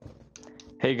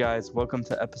Hey guys, welcome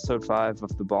to episode 5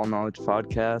 of the Ball Knowledge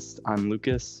Podcast. I'm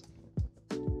Lucas.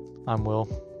 I'm Will.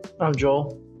 I'm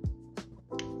Joel.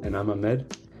 And I'm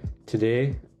Ahmed.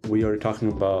 Today we are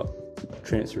talking about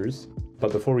transfers.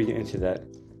 But before we get into that,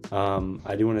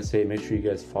 I do want to say make sure you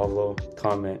guys follow,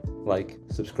 comment, like,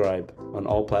 subscribe on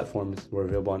all platforms. We're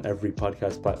available on every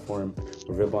podcast platform.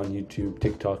 We're available on YouTube,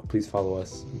 TikTok. Please follow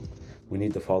us. We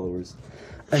need the followers.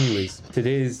 Anyways,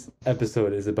 today's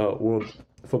episode is about World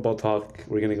Football Talk.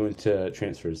 We're going to go into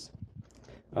transfers.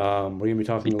 We're going to be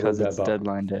talking Because a little it's bit about...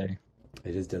 deadline day.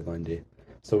 It is deadline day.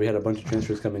 So we had a bunch of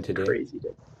transfers come in today. Crazy day.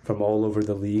 From all over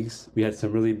the leagues. We had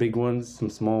some really big ones, some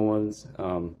small ones.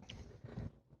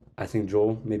 I think,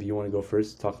 Joel, maybe you want to go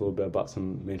first, talk a little bit about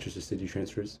some Manchester City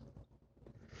transfers.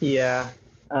 Yeah.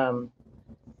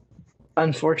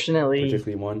 Unfortunately,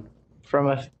 Particularly one. from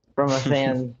a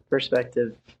fan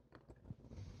perspective,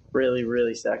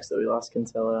 really sucks that we lost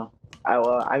Cancelo.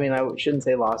 I shouldn't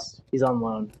say lost. He's on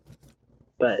loan,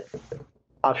 but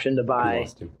option to We buy.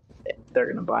 lost him. They're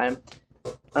gonna buy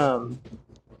him.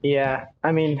 Yeah.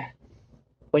 I mean,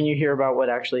 when you hear about what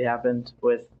actually happened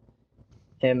with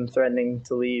him threatening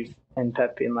to leave and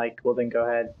Pep being like, "Well, then go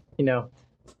ahead,"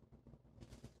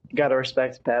 gotta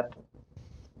respect Pep.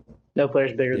 No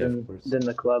player's bigger Yeah, of course. than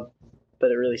the club,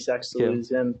 but it really sucks to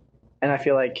lose him. And I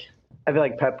feel like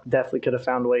Pep definitely could have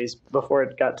found ways before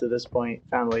it got to this point,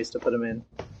 found ways to put him in.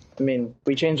 I mean,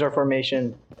 we changed our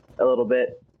formation a little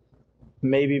bit,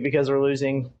 maybe because we're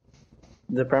losing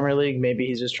the Premier League. Maybe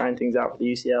he's just trying things out for the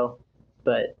UCL,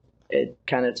 but it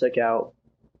kind of took out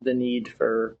the need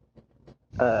for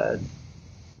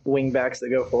wing backs that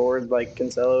go forward like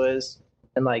Cancelo is.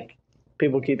 And like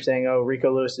people keep saying, oh,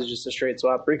 Rico Lewis is just a straight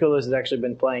swap. Rico Lewis has actually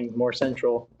been playing more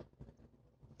central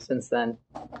since then.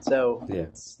 So Yeah.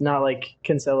 It's not like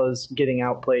Cancelo's getting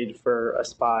outplayed for a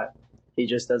spot. He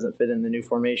just doesn't fit in the new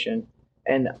formation.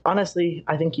 And honestly,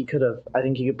 I think he could have. I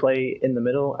think he could play in the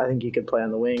middle. I think he could play on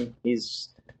the wing. He's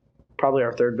probably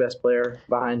our third best player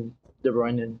behind De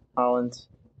Bruyne and Haaland.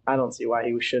 I don't see why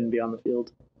he shouldn't be on the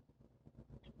field.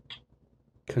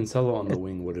 Cancelo on the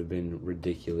wing would have been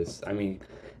ridiculous. I mean,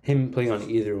 him playing on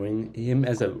either wing, him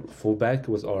as a fullback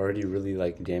was already really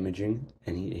like damaging,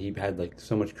 and he had like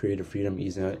so much creative freedom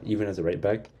even as a right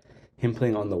back. Him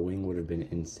playing on the wing would have been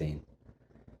insane.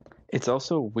 It's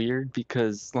also weird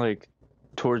because, like,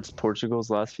 towards Portugal's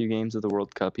last few games of the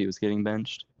World Cup, he was getting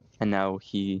benched, and now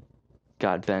he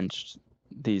got benched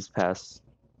these past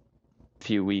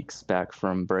few weeks back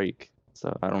from break.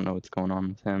 So I don't know what's going on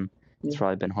with him. It's Yeah.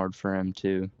 probably been hard for him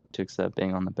to accept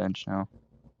being on the bench now.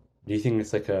 Do you think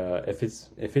it's like if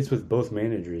it's with both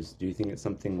managers, do you think it's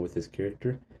something with his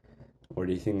character, or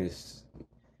do you think it's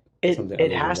something other It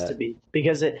than has that? to be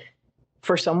because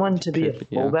for someone to be a Could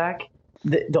be, yeah. fullback,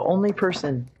 the only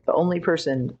person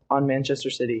on Manchester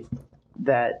City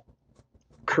that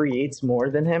creates more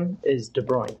than him is De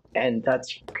Bruyne, and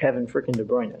that's Kevin freaking De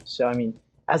Bruyne. So I mean,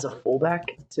 as a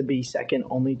fullback to be second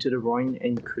only to De Bruyne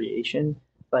in creation,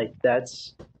 like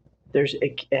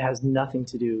it has nothing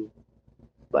to do.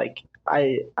 Like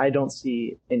I don't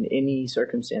see in any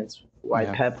circumstance why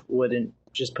Yeah. Pep wouldn't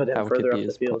just put him How could further be up the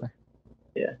his field. play?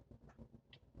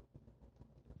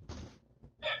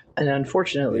 And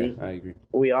unfortunately, Yeah, I agree.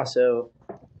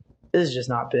 this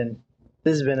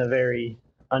has been a very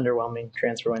underwhelming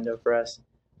transfer window for us.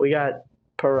 We got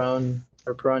Perone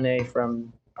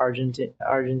from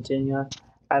Argentina.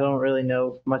 I don't really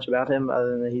know much about him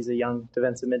other than that he's a young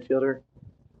defensive midfielder.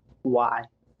 Why?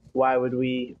 Why would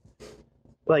we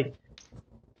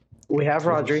we have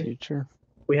For the Rodri. future.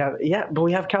 But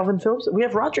we have Calvin Phillips. We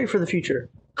have Rodri for the future.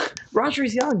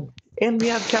 Rodri's young. And we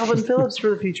have Calvin Phillips for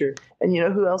the future. And you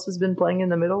know who else has been playing in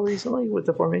the middle recently with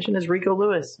the formation is Rico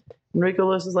Lewis. And Rico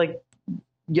Lewis is like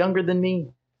younger than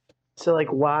me. So like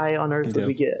why on earth would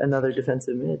we get another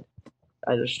defensive mid?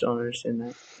 I just don't understand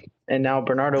that. And now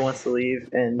Bernardo wants to leave,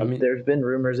 and I mean- there's been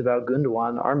rumors about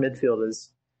Gundogan. Our midfield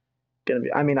is gonna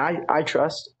be I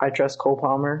trust Cole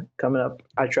Palmer coming up.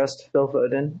 I trust Phil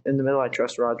Foden in the middle. I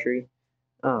trust Rodri.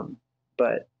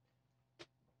 But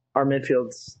our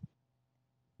midfield's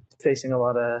facing a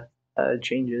lot of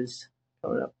changes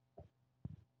coming up.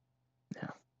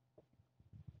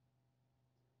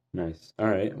 Nice. All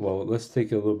right. Well, let's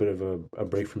take a little bit of a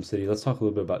break from City. Let's talk a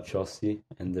little bit about Chelsea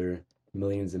and their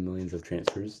millions and millions of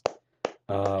transfers.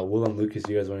 Will and Lucas,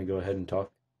 you guys want to go ahead and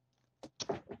talk?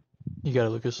 You got it,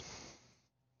 Lucas.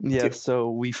 Yeah,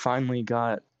 so we finally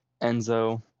got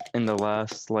Enzo in the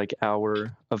last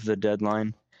hour of the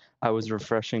deadline. I was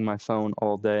refreshing my phone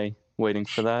all day waiting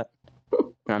for that.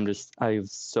 And I'm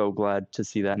so glad to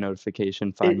see that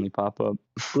notification finally pop up.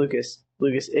 Lucas,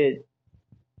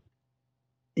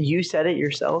 You said it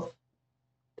yourself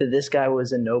that this guy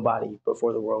was a nobody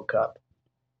before the World Cup.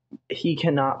 He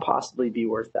cannot possibly be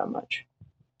worth that much,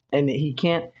 and he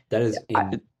can't. That is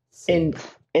In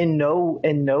in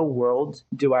no world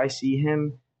do I see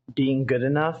him being good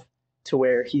enough to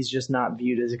where he's just not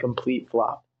viewed as a complete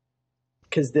flop.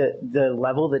 Because the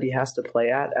level that he has to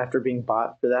play at after being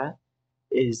bought for that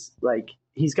is like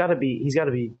he's got to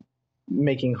be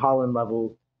making Holland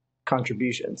level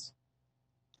contributions.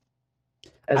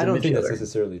 I don't think that's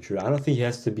necessarily true. I don't think he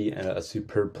has to be a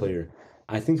superb player.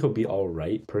 I think he'll be all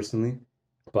right personally,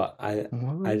 but I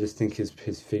just think his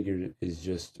figure is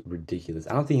just ridiculous.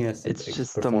 I don't think he has to. It's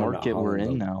just the perform at market we're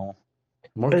Holland in level. now.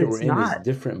 Market it's we're in not. is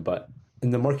different, but in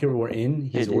the market we're in,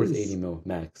 he's It worth is. 80 mil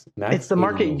max. It's the 80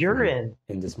 market mil you're for him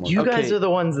in. this market. You guys Okay, are the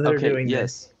ones that are doing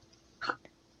yes.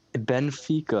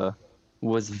 Benfica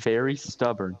was very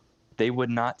stubborn. They would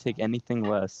not take anything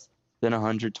less than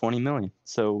 120 million.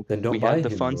 So Then don't we buy had the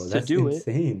him, funds bro. to That's do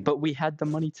insane. it, but we had the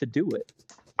money to do it.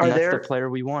 Are And that's there? the player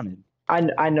we wanted.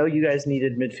 I know you guys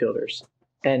needed midfielders,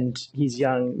 and he's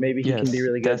young. Maybe he Yes, can be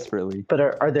really good. desperately. But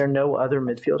are there no other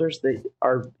midfielders that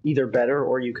are either better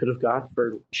or you could have got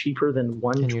for cheaper than Can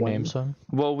 120? you name some?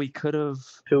 Well, we could have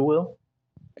Who will?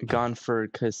 gone for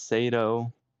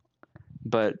Casado,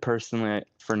 but personally,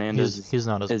 Fernandez He's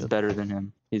not as is good. better than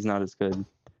him. He's not as good.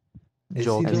 Is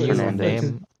Joel, he can though? you Fernandez.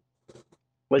 name?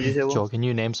 What did you say, Will? Joel, can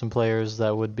you name some players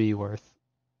that would be worth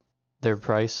their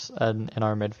price in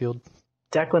our midfield?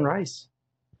 Declan Rice.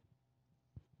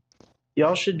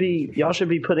 Y'all should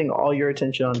be putting all your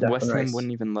attention on West Declan Ham Rice.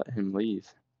 wouldn't even let him leave.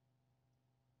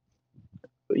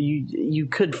 You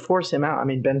could force him out. I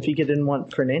mean, Benfica didn't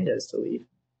want Fernandez to leave.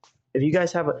 If you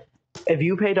guys if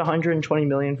you paid 120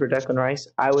 million for Declan Rice,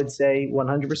 I would say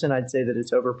 100%. I'd say that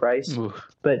it's overpriced, Oof.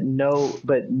 but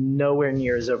nowhere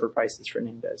near as overpriced as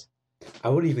Fernandez. I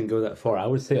wouldn't even go that far. I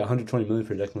would say 120 million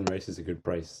for Declan Rice is a good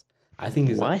price. I think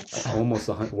it's What? almost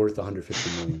worth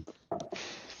 150 million.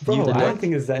 Bro, You I don't what?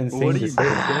 think it's that insane What are to you say.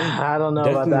 saying? I don't know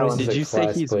Declan about that Rice one. is Did a you say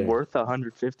class he's player. worth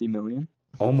 150 million?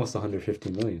 Almost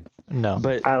 150 million. No.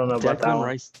 But I don't know about that Declan one.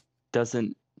 Rice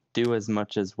doesn't do as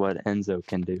much as what Enzo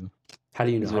can do. How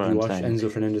do you know? Is Have what you I'm watched saying.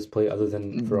 Enzo Fernandez play other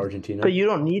than for Argentina? But you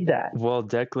don't need that. Well,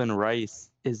 Declan Rice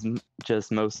is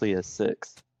just mostly a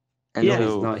 6. And Yeah. No,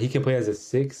 so he's not. He can play as a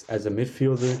 6, as a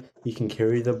midfielder. He can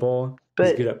carry the ball. But-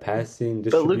 he's good at passing.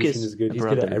 Distribution Lucas, is good. He's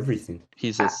good at brother. everything.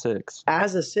 he's a 6.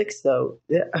 As a 6, though,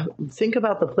 think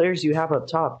about the players you have up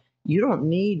top. You don't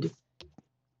need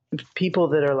people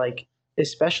that are like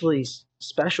especially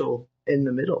special in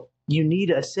the middle. You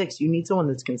need a 6. You need someone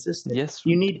that's consistent. Yes,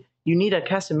 You need a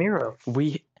Casemiro.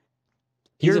 we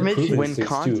He's You're a proven when 6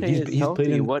 Conte too. is He's healthy,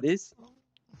 played in. what is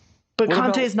But What Conte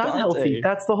about is not Conte? healthy.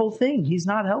 That's the whole thing. He's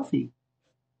not healthy.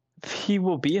 he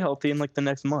will be healthy in like the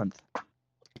next month.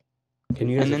 Can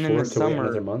you guys and then in afford the to wait summer-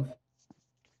 another month?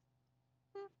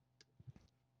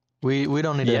 We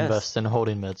don't need to Yes. invest in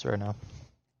holding mids right now.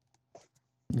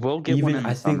 We'll get one Even- in the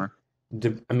I think-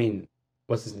 summer. I mean,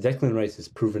 what's this? Declan Rice is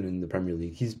proven in the Premier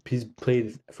League. He's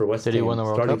played for West Did Ham. he win the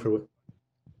World starting Cup? for what?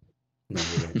 No,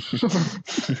 you're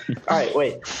right. All right,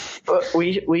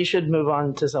 wait. We should move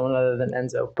on to someone other than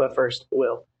Enzo. But first,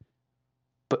 Will.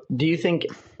 But- Do you think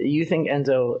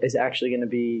Enzo is actually going to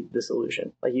be the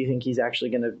solution? Like, you think he's actually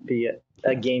going to be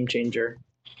a game changer?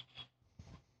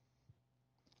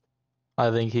 I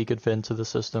think he could fit into the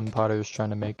system Potter's trying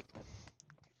to make.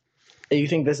 You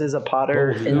think this is a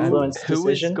Potter Who- influenced Who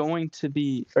is decision, going to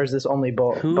be or is this only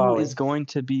who Bali? is going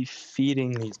to be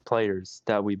feeding these players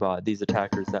that we bought, these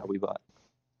attackers that we bought?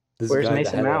 This Where's guy that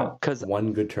Mason had Mount? 'Cause-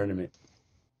 one good tournament.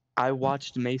 I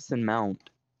watched Mason Mount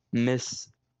miss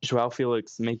Joao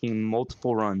Felix making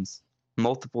multiple runs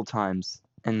multiple times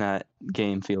in that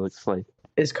game Felix played.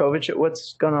 Is Kovacic?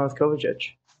 What's going on with Kovacic?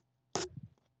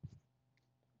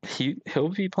 He'll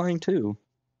be playing too.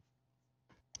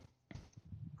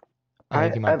 I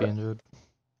think he might be I've- injured.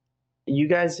 You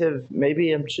guys have,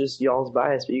 maybe I'm just y'all's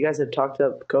bias, but you guys have talked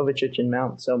up Kovacic and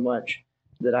Mount so much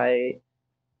that I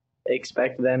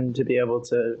expect them to be able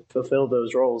to fulfill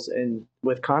those roles. And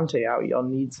with Conte out, y'all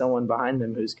need someone behind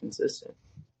them who's consistent.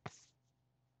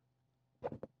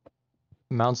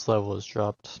 Mount's level has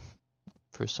dropped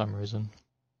for some reason.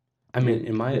 I mean,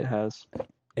 in It has.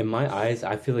 my eyes,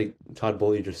 I feel like Todd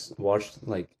Bowley just watched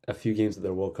like a few games of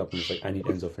their World Cup and was like, I need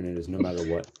Enzo Fernandez no matter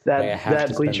what. That Like, I have to that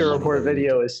spend Bleacher the money Report that we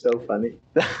video is so funny.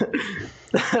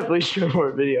 That Bleacher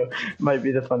Report video might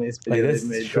be the funniest Like video that's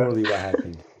they've made. bro. surely what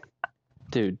happened.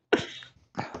 Dude.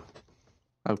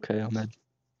 Okay, Ahmed.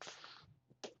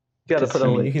 You gotta put a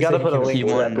You link. can You gotta say put a he link He to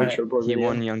that won Bleacher Report he video.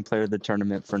 won Young Player of the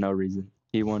Tournament for no reason.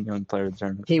 He won Young Player of the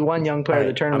Tournament. He won Young Player of the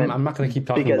Alright, Tournament I'm not going to keep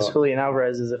talking because about. Julian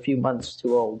Alvarez is a few months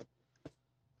too old.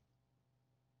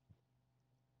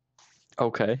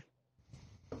 Okay.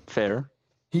 Fair.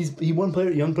 He won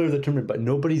Young Player of the Tournament, but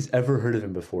nobody's ever heard of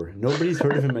him before. Nobody's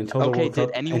heard of him until the Okay, World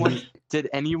Cup. and did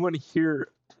anyone hear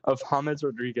of James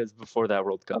Rodriguez before that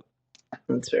World Cup?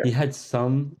 That's fair. he had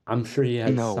some. I'm sure he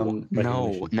had some. No,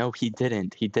 recognition. he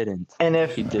didn't. He didn't. And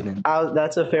if He didn't.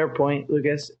 that's a fair point,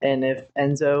 Lucas. And if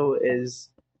Enzo is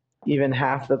even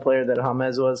half the player that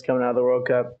James was coming out of the World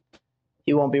Cup,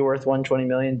 he won't be worth 120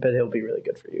 million, but he'll be really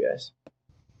good for you guys.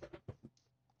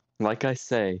 Like I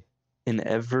say, in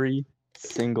every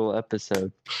single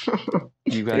episode,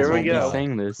 you guys Here we won't be go.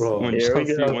 saying this Bro. when Here we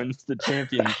Chelsea go. wins the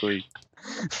Champions League.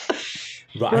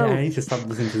 Bro, Bro, I need to stop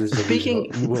listening to this.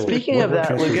 speaking- delusional- Will, speaking what of that,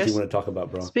 transfers Lucas- do you want to talk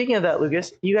about, bro? Speaking of that,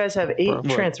 Lucas, you guys have 8 What?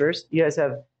 transfers. You guys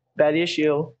have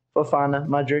Badiashile, Fofana,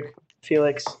 Mudryk,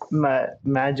 Felix,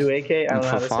 Madueke. I don't know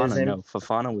how to say his Fofana, name. no.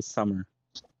 Fofana was summer.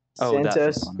 Oh, that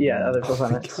Santos, Fofana. yeah, other Oh my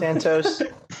Fofana. God. Santos,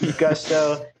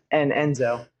 Gusto, and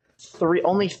Enzo.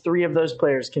 Only three of those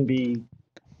players can be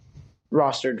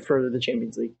rostered for the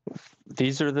Champions League.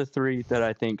 These are the 3 that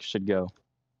I think should go.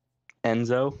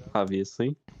 Enzo,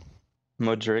 obviously.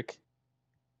 Mudryk.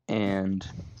 And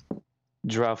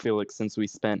Joao Felix, since we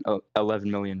spent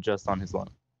 11 million just on his loan.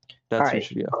 That's who Alright.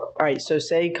 should go. All right, so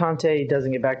say Conte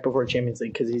doesn't get back before Champions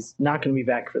League because he's not going to be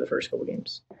back for the first couple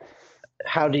games.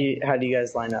 How do you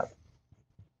guys line up?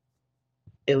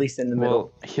 At least in the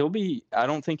middle. Well, I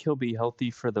don't think he'll be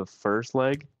healthy for the first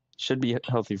leg. Should be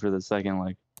healthy for the second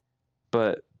leg.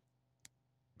 But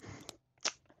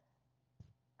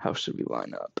how should we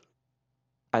line up?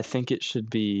 I think it should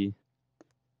be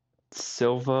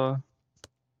Silva,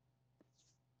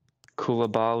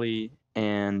 Koulibaly,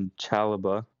 and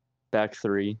Chalobah, back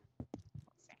 3,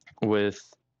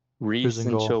 with Reese Who's in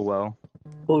and goal? Chilwell,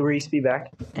 Will Reese be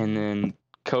back? and then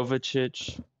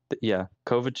Kovacic,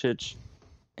 Kovacic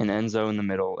and Enzo in the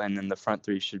middle, and then the front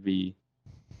 3 should be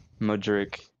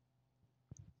Mudryk,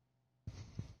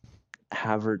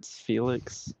 Havertz,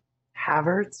 Felix,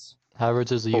 Havertz?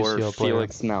 Havertz is a or UCL player.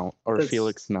 Felix now, or That's-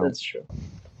 Felix now. That's true.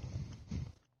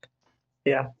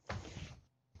 Yeah.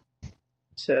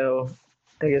 So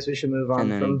I guess we should move on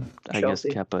And then from I guess Chelsea.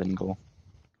 Kepa in goal.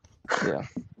 Yeah.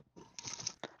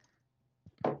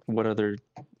 What other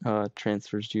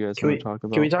transfers do you guys Can want we- to talk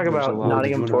about? can we talk There's about a lot. Will,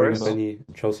 Nottingham did you want to Forest? bring up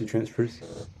any Chelsea transfers?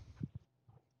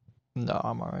 No,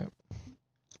 I'm alright.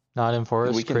 Nottingham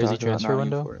Forest, We can crazy talk about transfer Nottingham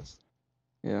window. Forest.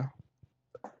 Yeah.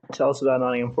 Tell us about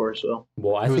Nottingham Forest, Will.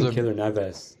 Well, I Who's think a- Keylor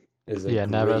Navas is a Yeah, great,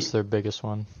 Navas, their biggest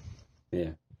one. Yeah.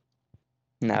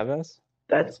 Navas?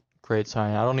 Great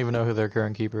sign. I don't even know who their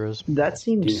current keeper is. That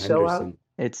seemed Dean so out. Henderson.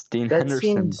 It's Dean That Henderson.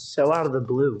 seemed so out of the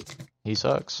blue. He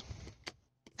sucks.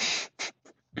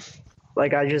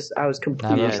 Like I was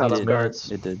completely Navas caught needs off guard.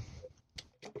 guards. It did.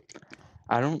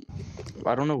 I don't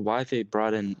know why they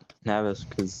brought in Navas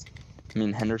because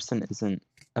Henderson isn't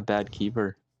a bad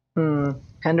keeper.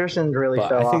 Henderson really But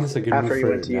fell I think off it's a good after move he for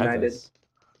went to United. Navas.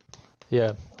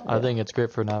 Yeah, I Yeah. think it's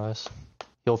great for Navas.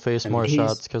 He'll face And more he's-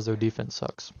 shots because their defense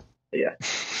sucks.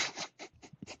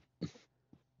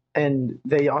 And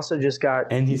they also just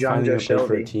got And he's John finally Joe going to play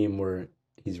for a Shelby. team where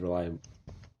he's reliable.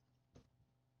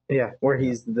 Yeah, where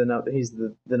he's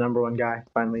the number one guy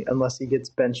finally, unless he gets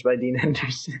benched by Dean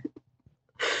Henderson.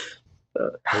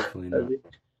 Hopefully not.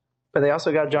 But they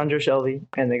also got John Joe Shelby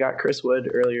and they got Chris Wood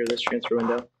earlier this transfer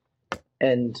window.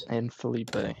 And And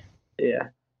Felipe. yeah,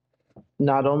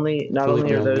 not only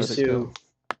Felipe are those Luis. two,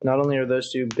 not only are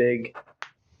those two big,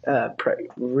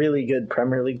 really good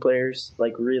Premier League players,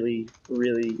 like really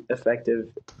effective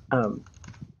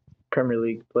Premier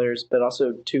League players, but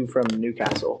also two from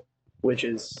Newcastle, which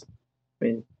is,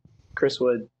 Chris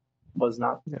Wood was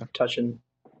not Yeah. touching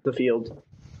the field,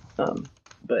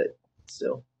 but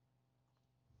still,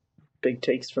 big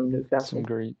takes from Newcastle. Some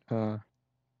great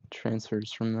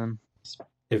transfers from them.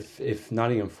 If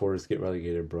Nottingham Forest get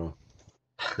relegated, bro,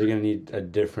 they're going to need a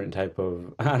different type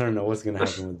of... I don't know what's going to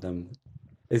happen with them.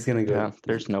 It's going to go... Yeah,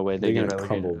 there's no way they they're get gonna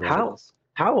relegated. crumble, bro.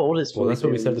 How old is Well, that's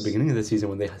what we Felipe said at the Luis? beginning of the season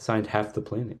when they signed half the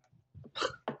planet.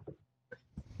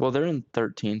 Well, they're in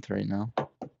 13th right now.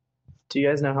 Do you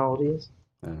guys know how old he is?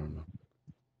 I don't know.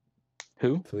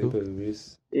 Who? Felipe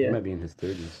Luis, he Yeah. might be in his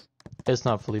 30s. It's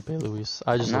not Felipe Luis.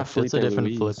 I just Not it's a Felipe different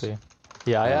Luis. Felipe.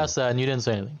 Yeah, I Oh. asked that and you didn't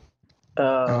say anything.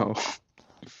 Oh,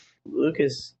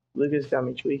 Lucas got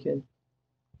me tweaking.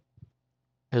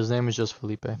 His name is just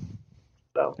Felipe.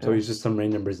 Oh, So he's just some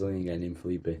random Brazilian guy named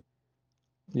Felipe.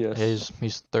 yes.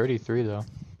 He's 33 though.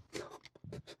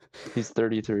 He's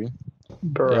 33.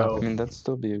 bro, That'd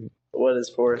still be a what is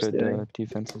Forrest good doing?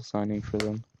 defensive signing for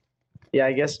them. Yeah,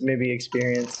 I guess maybe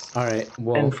experience. All right.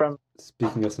 Well, And from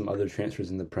speaking of some other transfers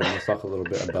in the Prem, let's talk a little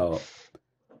bit about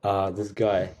this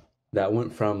guy that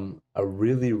went from a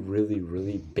really, really,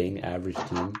 really bang average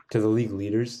team to the league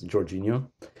leaders, Jorginho,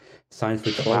 signed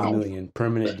for 12 million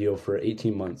permanent deal for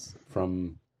 18 months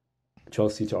from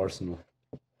Chelsea to Arsenal.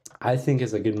 I think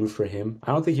it's a good move for him.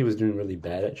 I don't think he was doing really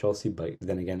bad at Chelsea, but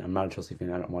then again, I'm not a Chelsea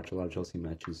fan. I don't watch a lot of Chelsea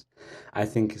matches. I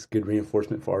think it's good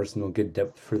reinforcement for Arsenal, good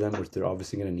depth for them, which they're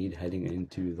obviously going to need heading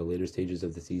into the later stages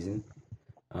of the season.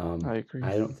 I agree.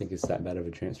 I don't think it's that bad of a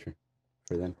transfer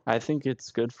for them. I think it's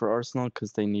good for Arsenal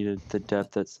because they needed the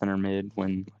depth at center mid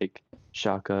when like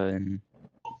Xhaka and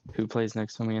who plays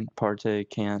next to him again? Partey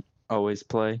can't always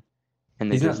play,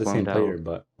 and they He's not just the same loaned player, out.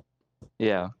 but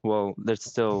Yeah, well, there's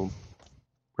still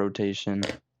rotation,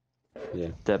 yeah.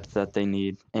 depth that they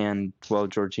need, and well,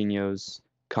 Jorginho's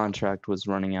contract was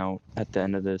running out at the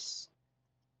end of this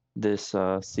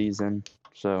season,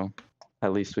 so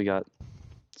at least we got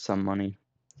some money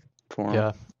for him.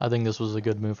 Yeah, I think this was a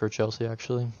good move for Chelsea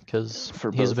actually, because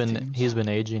For he's both been teams. he's been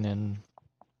aging and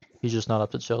he's just not up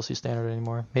to Chelsea standard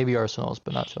anymore. Maybe Arsenal's,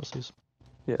 but not Chelsea's.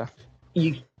 Yeah,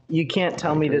 you can't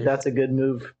tell me that agree. that's a good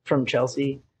move from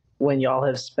Chelsea when y'all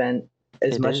have spent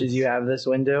as It much is. as you have this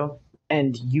window,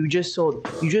 and you just sold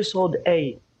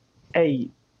a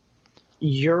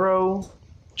Euro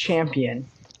champion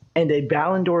and a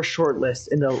Ballon d'Or shortlist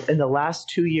in the last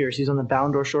 2 years. He's on the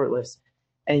Ballon d'Or shortlist,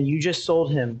 and you just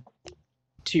sold him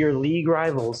to your league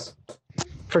rivals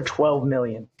for 12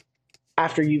 million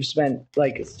after you've spent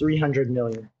like 300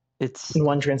 million it's in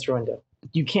one transfer window.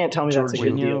 You can't tell me that's a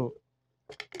good deal.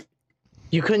 Jorginho.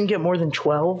 You couldn't get more than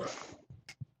 12?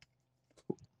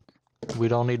 We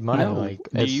don't need money. No, Like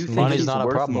do you think money's he's not a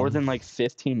worth problem. more than like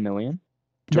 15 million?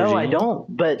 No, I Jorginho?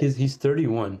 don't. But He's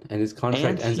 31, and his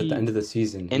contract And ends at the he- end of the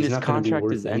season. And He's his not going to be contract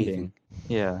worth is anything. ending.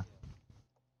 Yeah,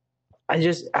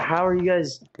 how are you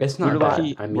guys? It's we're not bad.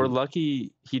 lucky. I mean, We're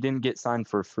lucky he didn't get signed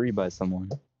for free by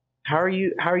someone. How are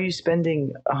you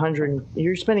spending 100?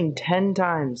 You're spending 10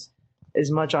 times as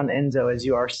much on Enzo as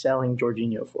you are selling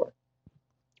Jorginho for.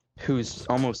 Who's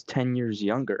almost 10 years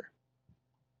younger.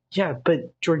 Yeah,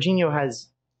 but Jorginho has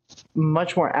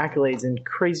much more accolades and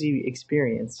crazy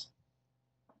experience.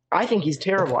 I think he's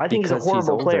terrible. I think Because he's a he's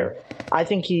horrible older. player. I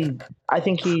think he's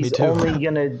Me too.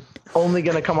 only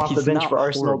gonna come off the He's bench not for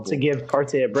Arsenal horrible. to give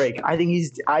Partey a break.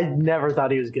 I never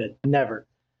thought he was good. Never.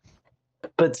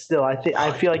 But still, I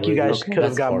feel like you Really? guys Okay, could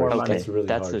have that's got more hard. money. That's really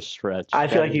That's hard. a stretch. I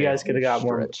feel That like you is guys a could have got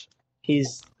more. stretch.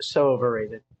 He's so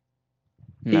overrated.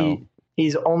 No.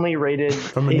 He's only rated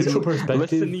From a he's- neutral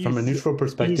perspective,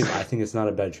 he's- I think it's not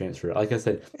a bad transfer. Like I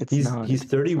said, It's he's not. he's It's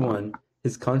 31.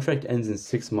 His contract ends in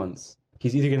 6 months.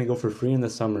 He's either going to go for free in the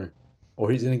summer,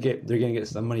 or they're going to get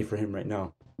some money for him right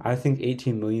now. I think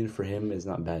 18 million for him is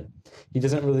not bad. He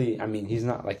doesn't really. I mean, he's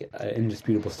not like an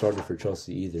indisputable starter for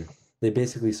Chelsea either. They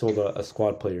basically sold a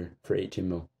squad player for 18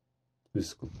 mil,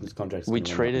 whose contract's We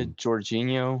gonna run out. traded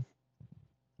Jorginho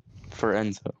for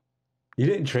Enzo. You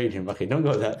didn't trade him. Okay, don't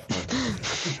go that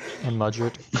far. And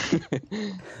Mudryk.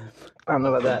 I don't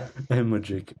know about that. And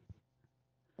Mudryk.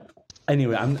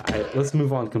 Anyway, let's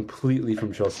move on completely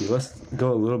from Chelsea. Let's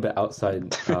go a little bit outside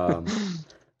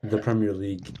the Premier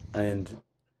League. And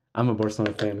I'm a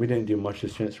Barcelona fan. We didn't do much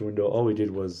this transfer window. All we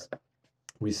did was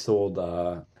we sold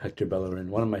Hector Bellerin,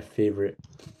 one of my favorite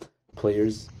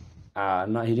players.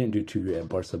 He didn't do too great at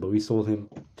Barca, but we sold him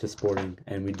to Sporting,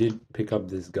 and we did pick up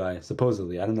this guy,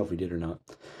 supposedly, I don't know if we did or not,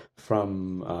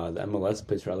 from the MLS,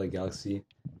 plays for LA Galaxy,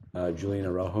 Julian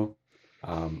Araujo.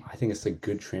 I think it's a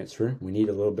good transfer. We need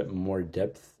a little bit more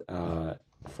depth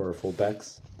for our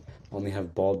fullbacks. Only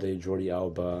have Balde, Jordi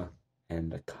Alba,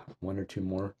 and one or two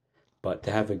more. But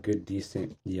to have a good,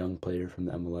 decent young player from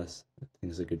the MLS, I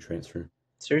think it's a good transfer.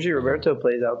 Sergio Roberto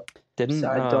plays Didn't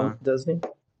outside, doesn't he?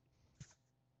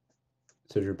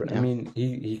 I Yeah. mean,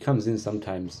 he comes in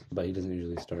sometimes, but he doesn't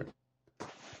usually start.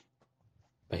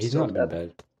 But he's Still not been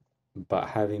bad.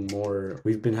 But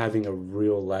we've been having a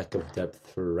real lack of depth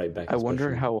for right back. I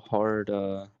wonder especially. how hard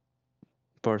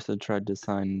Barca tried to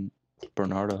sign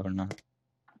Bernardo or not.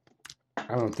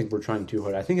 I don't think we're trying too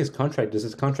hard. I think does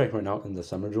his contract run out in the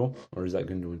summer, Joel, or is that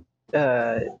Gundogan?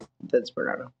 That's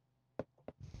Bernardo.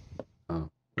 Oh,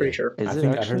 Pretty yeah. sure. Is I it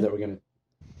think I actually? heard that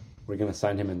we're gonna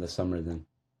sign him in the summer then.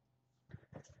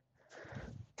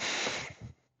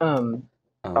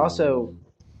 Also-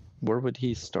 Where would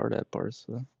he start at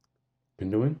Barca?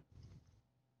 Gundogan,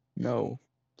 No,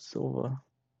 Silva.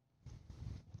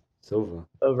 Silva.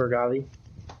 over Gavi.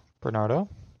 Bernardo?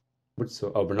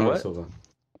 Bernardo What? Silva.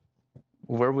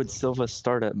 Where would Silva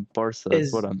start at Barca? Is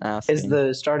Is- what I'm asking. Is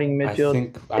the starting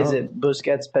midfield? I Is it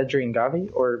Busquets, Pedri, and Gavi,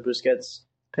 or Busquets,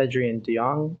 Pedri and De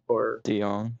Jong, or De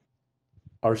Jong.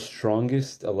 Our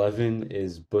strongest 11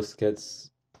 is Busquets,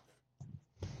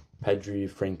 Pedri,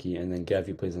 Frankie, and then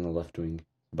Gavi plays on the left wing,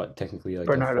 but technically like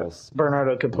a Bernardo. false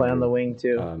Bernardo could play on the wing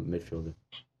too. midfielder.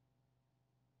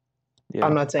 Yeah.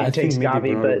 I'm not saying I takes think maybe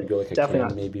Gavi, Bernardo but would go like a definitely cam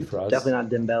not. maybe for us.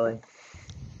 Definitely not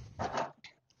Dembele.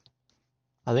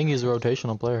 I think he's a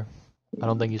rotational player. I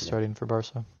don't think he's starting for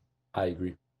Barca. I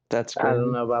agree. That's I crazy.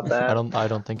 don't know about that. I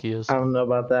don't think he is. I don't know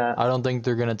about that. I don't think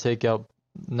they're gonna take out.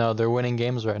 No, they're winning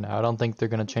games right now. I don't think they're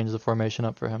gonna change the formation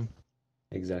up for him.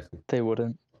 Exactly. They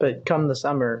wouldn't. But come the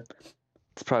summer,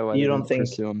 It's probably why You they don't didn't think-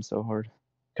 pursue him so hard.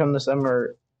 in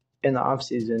the off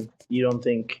season, you don't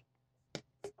think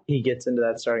he gets into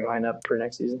that starting lineup for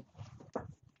next season?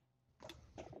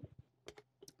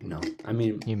 No, I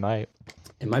mean He might.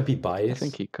 it might be I biased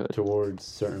think he could. towards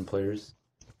certain players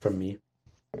from me,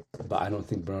 but I don't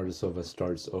think Bernardo Silva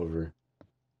starts over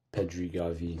Pedri,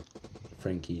 Gavi,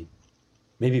 Frankie,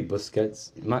 maybe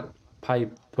Busquets. Might probably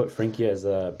put Frankie as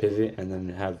a pivot and then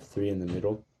have three in the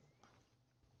middle.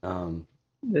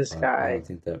 This But I guy, don't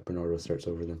think that Bernardo starts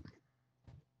over them.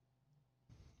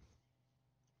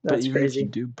 But that's even if you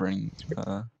crazy. do bring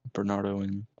Bernardo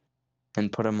in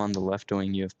and put him on the left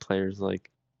wing, you have players like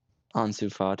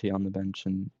Ansu Fati on the bench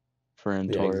and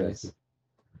Ferran Yeah, Torres.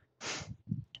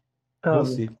 exactly. We'll Um,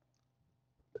 see.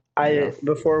 Yeah.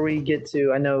 Before we get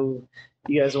to, I know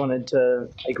you guys wanted to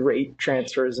like rate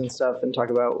transfers and stuff and talk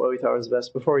about what we thought was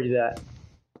best. Before we do that,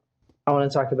 I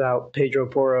want to talk about Pedro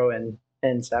Porro and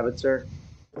Sabitzer.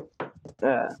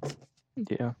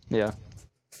 Yeah.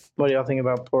 What do y'all think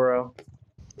about Porro?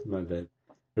 My bad.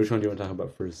 Which one do you want to talk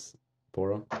about first?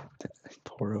 Poro?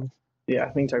 Porro. Yeah,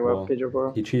 we can talk about Well, Pedro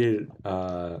Porro. He cheated.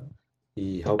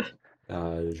 He helped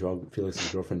Joao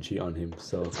Felix's girlfriend cheat on him.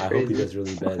 So I hope he crazy. does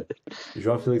really bad.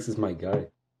 Joao Felix is my guy.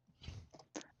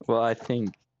 Well, I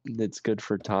think it's good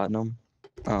for Tottenham,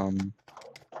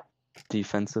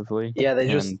 defensively. Yeah, they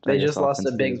and just I guess lost a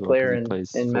offensively big as well, 'cause player he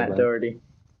plays in Matt fullback. Doherty.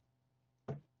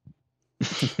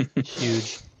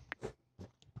 Huge.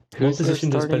 What Who's their position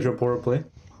does starting- Pedro Porro play?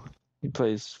 He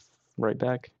plays right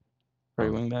back, right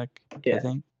Oh. wing back, I Yeah.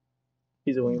 think.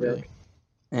 He's a wing back. Really?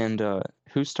 And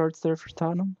who starts there for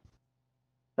Tottenham?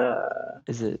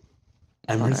 Is it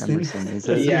not Emerson? Is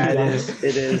it? Yeah, it is.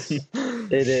 It is.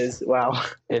 It is. Wow.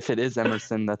 If it is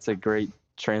Emerson, that's a great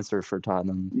transfer for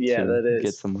Tottenham. Yeah, to that is.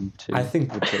 Get someone to. I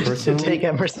think replace- To personally, take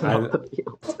Emerson I- off the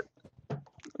field.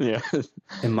 Yeah.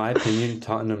 in my opinion,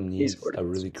 Tottenham needs scored a it.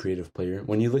 really creative player.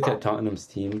 When you look at Tottenham's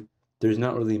team, there's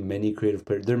not really many creative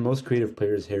players. Their most creative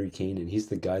player is Harry Kane, and he's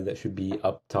the guy that should be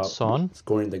up top Son?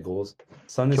 scoring the goals.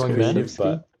 Son is Joey creative,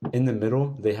 Vanovsky? but in the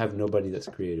middle, they have nobody that's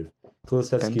creative.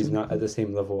 Kulusevski's Benton? not at the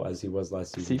same level as he was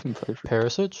last Does he season. even play for?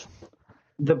 Perisic?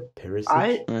 The Perisic?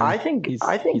 I think he's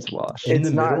it's washed. in it's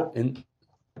the not- middle,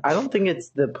 I don't think it's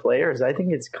the players. I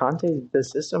think it's Conte. The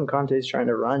system Conte's trying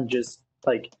to run just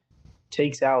like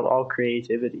takes out all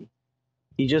creativity.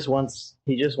 He just wants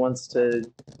to.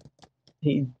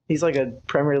 He's like a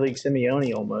Premier League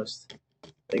Simeone almost.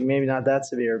 Like maybe not that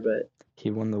severe, but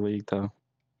He won the league though.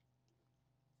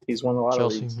 he's won a lot of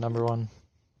Chelsea, leagues. number one.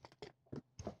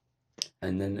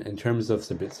 and then in terms of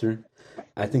Sabitzer,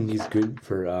 I think he's good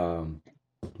for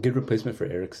good replacement for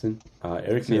Eriksen.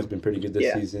 Eriksen has been pretty good this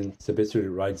Yeah. season.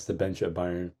 Sabitzer rides the bench at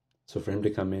Bayern, so for him to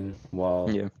come in while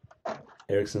Yeah.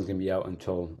 Eriksen's gonna be out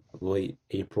until late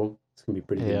April, it's gonna be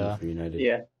pretty good Yeah. for United.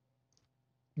 Yeah,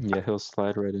 Yeah, he'll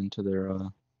slide right into their.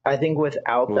 I think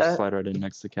without We'll that, slide right in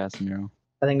next to Casemiro.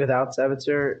 I think without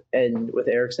Sabitzer and with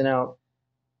Eriksson out,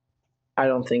 I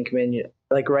don't think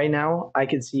like right now I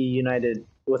could see United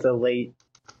with a late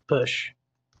push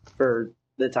for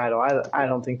the title. I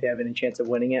don't think they have any chance of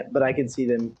winning it, but I could see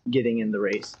them getting in the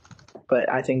race. But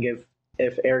I think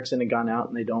if Eriksson had gone out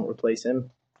and they don't replace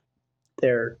him,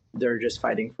 they're just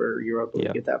fighting for Europa League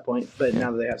Yeah. at that point. But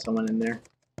now that they have someone in there,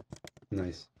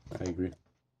 Nice, I agree.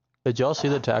 Did y'all see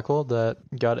the tackle that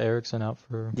got Ericsson out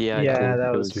for? Yeah, I Yeah, did.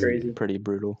 that It was crazy. Pretty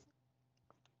brutal.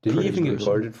 Did he Pretty even get brutal.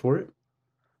 carded for it?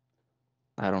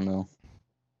 I don't know.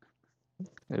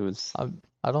 It was.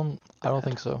 I don't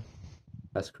think so.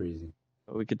 That's crazy.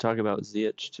 We could talk about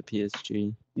Ziyech to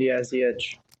PSG yeah,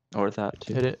 Ziyech. or that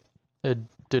too.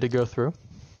 Did it go through?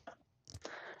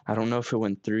 I don't know if it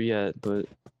went through yet, but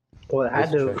Well, it had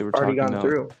Let's to check. have They were already talking gone about-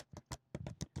 through.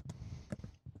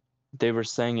 they were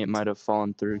saying it might have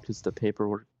fallen through because the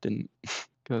paperwork didn't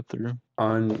go through.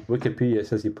 On Wikipedia, it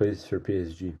says he plays for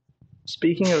PSG.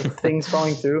 Speaking of things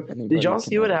falling through, Anybody did y'all can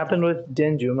see what edit. happened with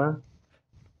Danjuma?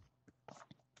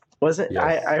 Wasn't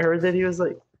Yes. I heard that he was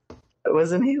like,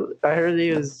 wasn't he? I heard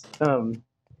he was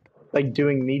like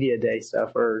doing media day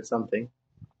stuff or something.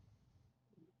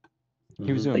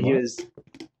 He was Mhm. doing Like what?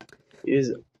 he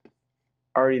was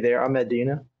already there. Ahmed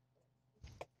Dina.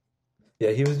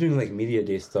 Yeah, he was doing like media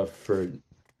day stuff for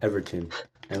Everton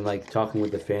and like talking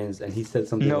with the fans, and he said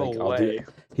something No like, way.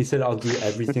 He said, "I'll do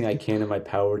everything I can in my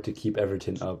power to keep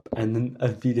Everton up." And then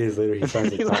a few days later, he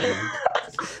signs with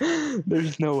Tottenham.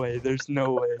 There's no way. There's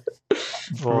no way.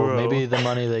 Well, Bro. maybe the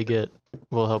money they get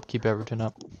will help keep Everton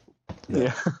up.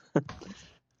 Yeah.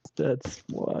 That's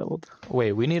wild.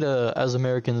 Wait, as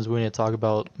Americans, we need to talk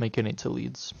about McKinney to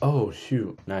Leeds. Oh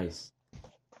shoot, nice.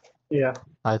 Yeah.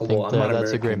 I Well, think I'm not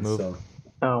that's a great American, move. so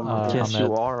Oh my god. Yes, you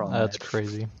Ahmed, are on That's that.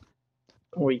 crazy.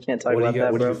 We can't talk what do about you got?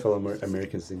 that, What do bro. you fellow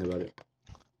Americans think about it?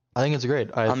 I think it's great.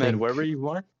 I Ahmed, think where were you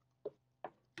born?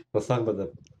 Let's talk about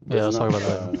the. Yeah, let's talk about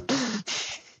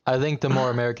that. I think the more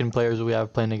American players we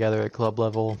have playing together at club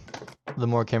level, the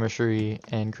more chemistry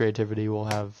and creativity we'll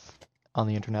have on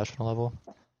the international level.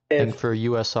 I think If, for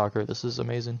U.S. soccer, this is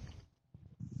amazing.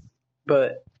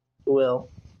 but Will,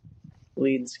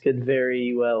 Leeds could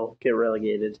very well get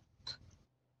relegated.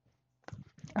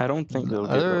 I don't think they'll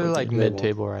get They're like relegated.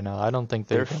 mid-table right now. I don't think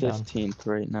They're go down. 15th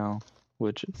right now,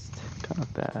 which is kind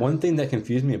of bad. One thing that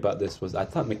confused me about this was I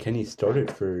thought McKennie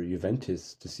started for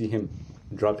Juventus. To see him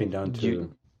dropping down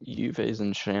to Juve's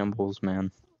in shambles,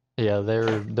 man. Yeah,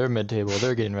 they're mid-table.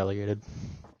 They're getting relegated.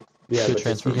 yeah, good but to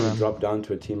transfer see for him them. drop down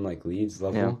to a team like Leeds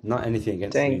level. Yeah. Not anything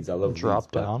against Dang. Leeds. I love Drop Leeds,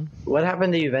 but down. What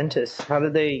happened to Juventus? How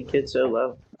did they get so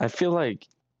low? I feel like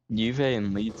Juve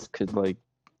and Leeds could like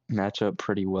match up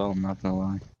pretty well. I'm not gonna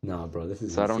lie. Nah, bro, this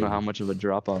is. So I don't know insane. how much of a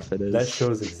drop off it is. That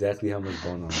shows exactly how much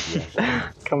bone on he actually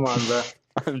has. Come on, bro.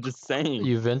 I'm just saying.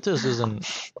 Juventus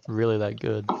isn't really that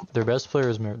good. Their best player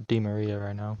is Di Maria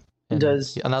right now. And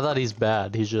not that he's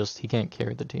bad. He can't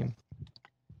carry the team.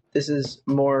 This is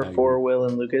more I for agree. Will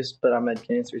and Lucas, but Ahmed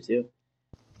can answer too.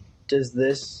 Does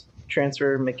this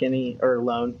transfer, McKinney, or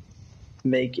loan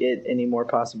make it any more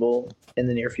possible in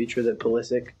the near future that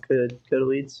Pulisic could go to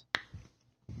Leeds?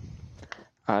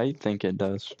 I think it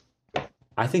does.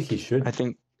 I think he should. I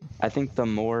think the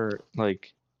more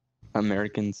like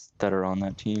Americans that are on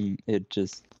that team, it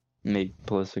just made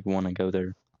Pulisic want to go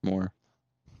there more.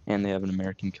 And they have an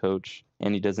American coach,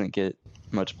 and he doesn't get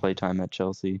much playtime at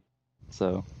Chelsea,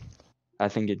 so I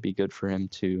think it'd be good for him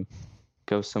to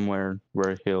go somewhere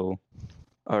where he'll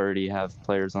already have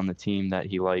players on the team that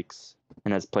he likes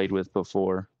and has played with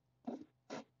before.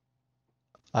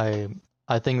 I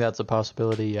think that's a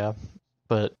possibility, yeah.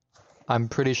 But I'm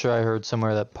pretty sure I heard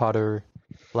somewhere that Potter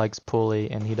likes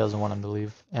Pulley and he doesn't want him to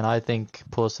leave. And I think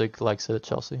Pulisic likes it at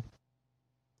Chelsea.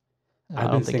 I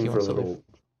I've don't been think he saying for a wants to leave. little.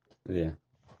 Yeah,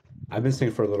 I've been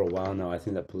saying for a little while now. I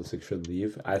think that Pulisic should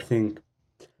leave. I think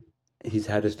he's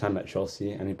had his time at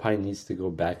Chelsea, and he probably needs to go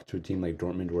back to a team like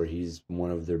Dortmund, where he's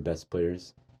one of their best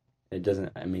players. It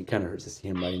doesn't. I mean, it kind of hurts to see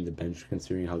him riding the bench,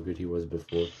 considering how good he was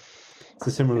before. It's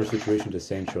a similar situation to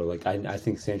Sancho. Like I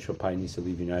think Sancho probably needs to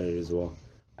leave United as well.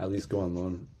 At least go on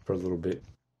loan for a little bit,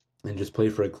 and just play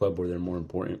for a club where they're more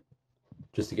important,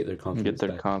 just to get their And confidence get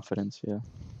their back. confidence, yeah.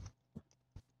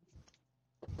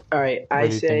 All right, Where I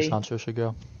do you think say Sancho should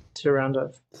go? to round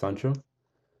off. Sancho?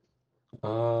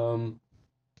 I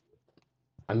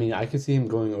mean, I could see him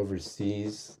going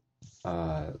overseas,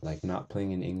 like not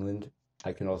playing in England.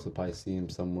 I can also probably see him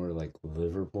somewhere like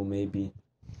Liverpool, maybe.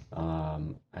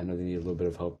 I know they need a little bit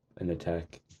of help in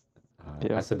attack. Yeah.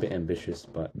 That's a bit ambitious,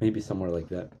 but maybe somewhere like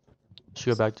that. Should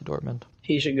go back to Dortmund.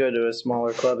 He should go to a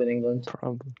smaller club in England.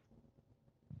 Probably.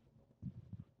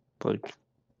 Like,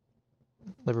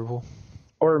 Liverpool.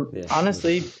 Or Yeah.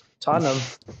 honestly, Tottenham.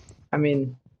 I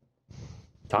mean,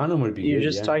 Tottenham would be you're good,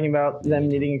 just yeah. talking about them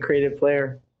needing a creative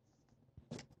player.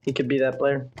 He could be that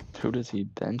player. who does he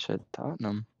bench at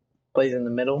Tottenham? Plays in the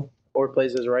middle or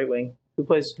plays as right wing.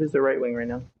 Who's the right wing right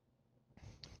now?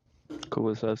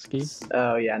 Kulusevski?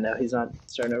 Oh yeah, no, he's not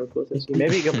starting over Pulisic.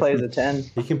 Maybe he could play as a 10.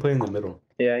 He can play in the middle.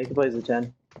 Yeah, he could play as a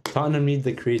 10. Tottenham need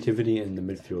the creativity in the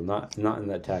midfield, not in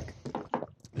the attack.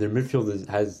 Their midfield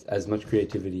has as much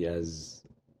creativity as,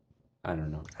 I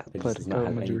don't know. It just does not Atletico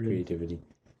have any Madrid. creativity.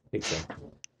 Exactly.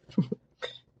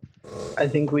 I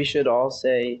think we should all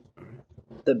say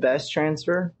the best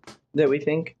transfer that we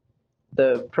think,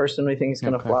 the person we think is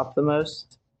going to Okay. flop the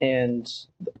most, and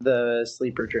the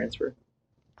sleeper transfer.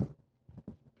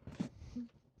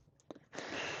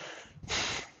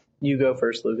 You go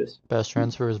first, Lucas. Best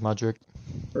transfer is Mudryk.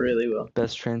 Really will.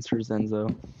 Best transfers,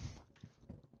 Enzo.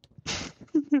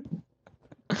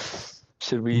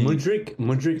 Should we?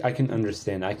 Mudryk, I can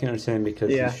understand. I can understand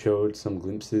because Yeah. he showed some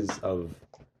glimpses of,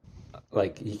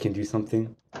 like, he can do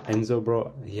something. Enzo,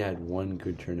 bro, he had one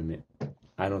good tournament.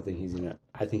 I don't think he's gonna.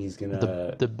 I think he's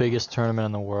gonna. The biggest tournament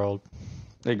in the world.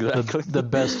 Exactly. The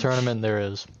best tournament there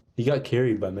is. He got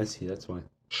carried by Messi. That's why.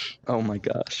 Oh my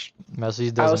gosh. Messi I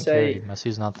would doesn't say- carry.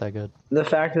 Messi's not that good. The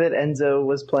fact that Enzo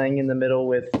was playing in the middle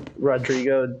with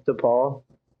Rodrigo De Paul,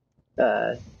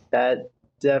 that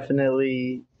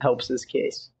definitely helps his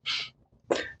case.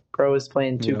 Pro is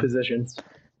playing two Yeah. positions.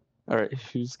 All right,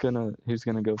 who's gonna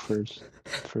go first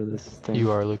for this thing? You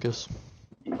are, Lucas.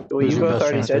 Well, Who's you your both best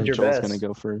already transfer? said your Joel's best. gonna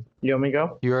go first. You want me to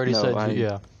go? You already No, said,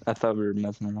 yeah. I thought we were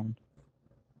messing around.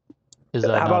 Is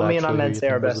that How not about me and actually who Ahmed you say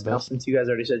our think was best the now, since you guys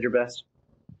already said your best?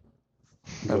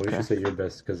 No, we Okay. should say your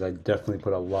best because I definitely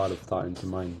put a lot of thought into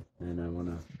mine, and I want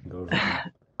to go over them.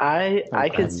 I I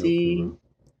could have no see clue,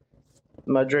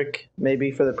 Mudryk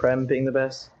maybe for the Prem being the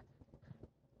best.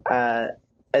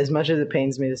 As much as it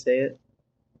pains me to say it,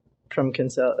 from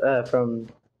from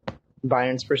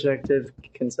Bayern's perspective,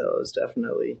 Cancelo is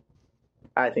definitely.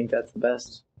 I think that's the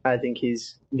best. I think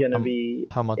he's gonna be.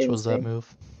 How much was that insane.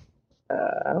 move?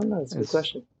 I don't know. It's a good It's-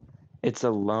 question. It's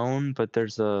a loan, but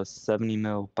there's a 70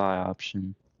 mil buy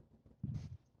option.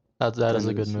 That is End a of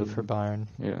the good move for season. Bayern.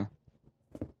 Yeah.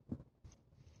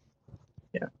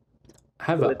 I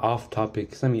have an Good.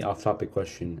 off-topic, semi-off-topic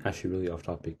question. Actually, really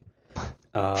off-topic.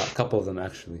 A couple of them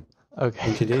actually. In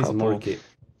Okay. today's Couple. market,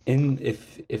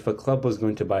 if a club was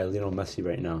going to buy Lionel Messi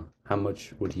right now, how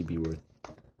much would he be worth?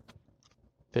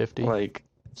 50, Like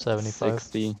 75.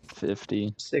 60,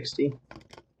 50. 60.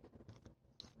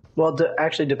 Well,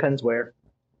 actually depends where.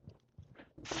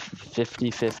 50,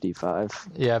 55.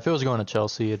 Yeah, if it was going to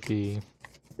Chelsea, it'd be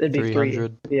It'd be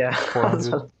 300, 3. Yeah.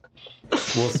 400.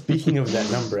 Well, speaking of that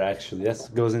number, actually, that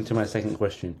goes into my second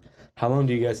question. How long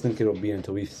do you guys think it'll be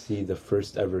until we see the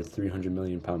first ever 300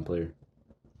 million pound player?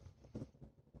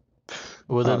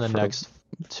 Within the for a next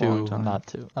long 2, time. not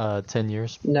 2, 10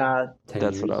 years. Nah, 10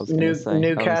 That's years? what I was gonna say. I would say,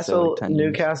 Newcastle. like, 10 years.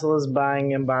 Newcastle is buying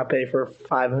Mbappe for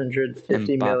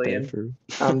 550 million. Mbappe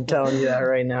I'm telling you that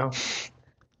right now.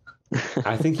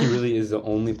 I think he really is the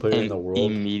only player in the world that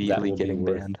immediately will be getting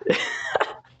worth. banned.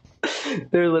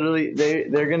 They're literally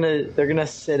they're gonna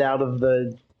sit out of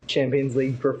the Champions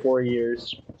League for 4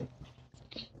 years.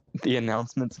 The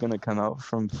announcement's gonna come out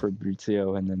from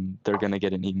Fabrizio, and then they're gonna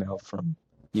get an email from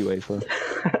UEFA.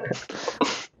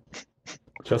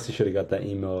 Chelsea should have got that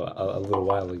email a little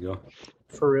while ago.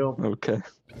 For real. Okay,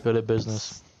 Good at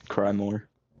business. cry more.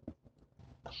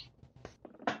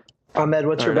 Ahmed,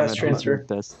 what's your Alright, best Ahmed, what's your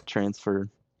transfer? Best transfer.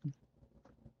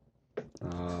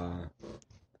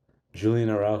 Julian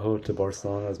Araujo to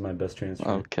Barcelona is my best transfer.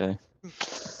 Okay.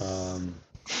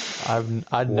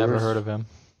 I'd never Worst- heard of him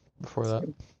before that.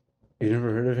 You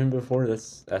never heard of him before?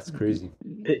 That's crazy.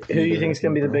 Who do you think is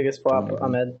gonna be the biggest flop,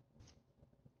 Ahmed?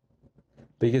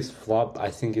 Biggest flop, I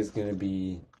think, is gonna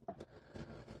be.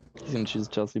 He's gonna choose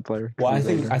Chelsea player. Well, I He's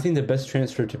think over. I think the best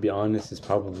transfer, to be honest, is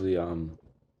probably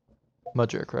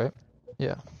Mudryk, right?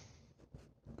 Yeah.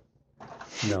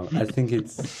 no. I think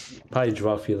it's probably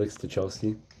Joao Felix to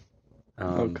Chelsea.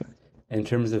 Okay. In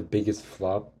terms of biggest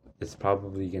flop, it's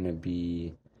probably gonna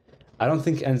be. I don't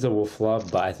think Enzo will flop,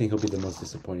 but I think he'll be the most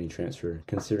disappointing transfer,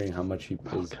 considering how much he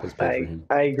is paid for him.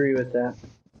 I agree with that.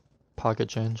 Pocket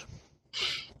change.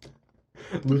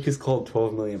 Lucas called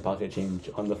 12 million pocket change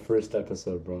on the first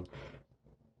episode, bro.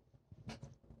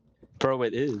 Bro,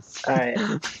 it is. All right.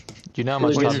 Do you know how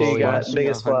much Lucas, Todd who you Bowley got? wants?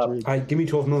 Biggest flop. 100 All right, give me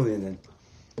 12 million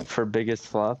then. For biggest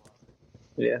flop,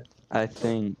 Yeah. I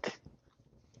think.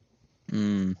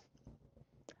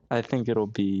 I think it'll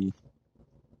be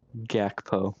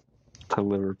Gakpo to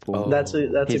Liverpool. Oh. That's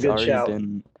a He's good already shout.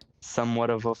 been somewhat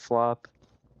of a flop.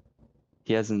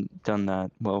 He hasn't done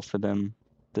that well for them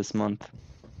this month.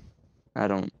 I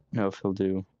don't know if he'll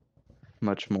do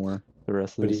much more the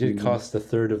rest of But the he season. did cost a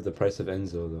third of the price of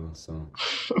Enzo, though. So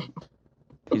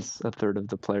He's a third of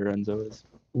the player Enzo is.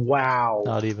 Wow.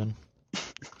 Not even.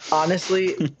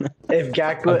 Honestly, if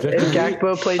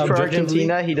Gakpo played for Objectively-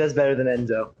 Argentina, he does better than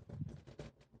Enzo.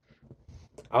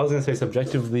 I was gonna say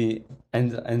subjectively,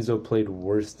 Enzo played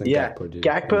worse than Yeah, Gakpo did. in the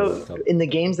World Cup. Gakpo in the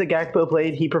games that Gakpo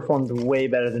played, he performed way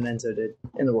better than Enzo did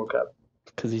in the World Cup.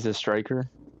 Because he's a striker.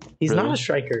 He's not Really? a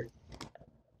striker.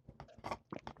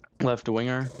 Left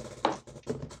winger.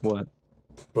 What?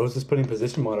 Bro's just putting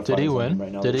position modifiers Did he on win? him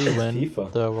right now. Did he It's win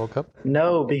FIFA. the World Cup?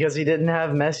 No, because he didn't have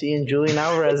Messi and Julian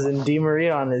Alvarez and Di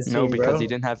Maria on his No, team, because bro. he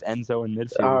didn't have Enzo in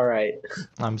midfield. All right.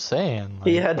 I'm saying.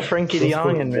 He like, had Frankie Bro de Jong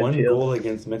scored in one midfield. goal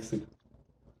against Mexico.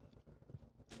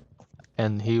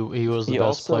 and he was the He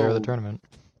best player of the also- tournament.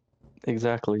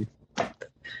 Exactly. All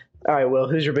right, Will,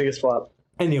 who's your biggest flop?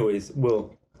 Anyways,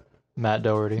 Will, Matt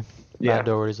Doherty. Yeah. Matt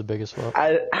Doherty's the biggest flop.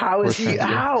 How is Or he? Frenkie.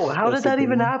 How That's did a that good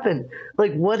even one. happen?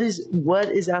 Like, what is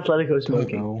Atletico Don't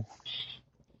smoking? know.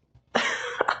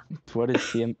 What is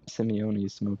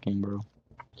Simeone smoking, bro?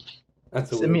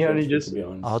 That's a Simeone weird transfer, just- to be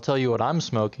honest. I'll tell you what I'm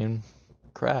smoking.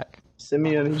 Crack.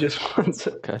 Simeone just wants.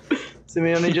 Okay.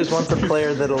 Simeone just wants a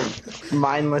player that'll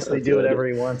mindlessly do whatever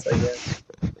he wants. I guess.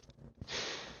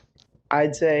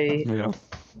 I'd say Yeah.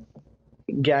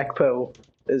 Gakpo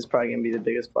is probably gonna be the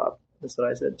biggest flop. That's what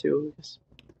I said too.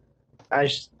 I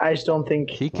just don't think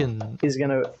He can. he's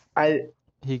gonna. I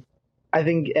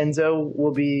think Enzo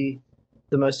will be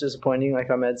the most disappointing, like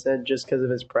Ahmed said, just because of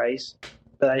his price.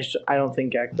 But I don't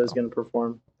think Gakpo is gonna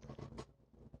perform.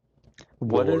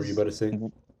 What were you is about to say?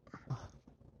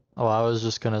 Oh, I was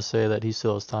just gonna say that he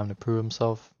still has time to prove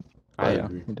himself. I yeah,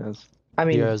 agree. he does. I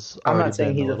mean, He has I'm already not saying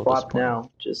been he's a little flop disappointing.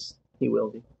 now. Just he will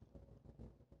be.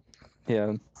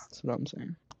 Yeah, that's what I'm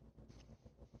saying.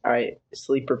 All right,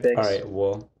 sleeper picks. All right,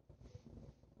 well,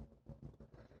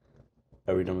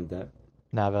 are we done with that?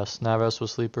 Navas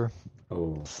was sleeper.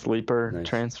 Oh, Sleeper Nice.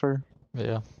 transfer.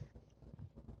 Yeah.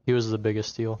 He was the biggest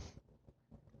steal.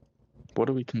 What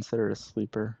do we consider a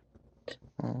sleeper?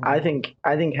 I think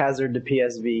Hazard to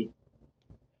PSV.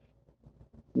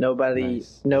 Nobody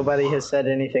Nice. has said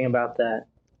anything about that,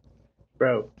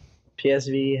 bro.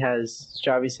 PSV has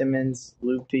Xavi Simons,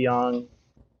 Luke De Jong.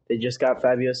 They just got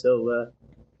Fabio Silva,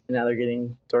 and now they're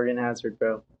getting Torgan Hazard,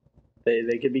 bro.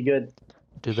 They could be good.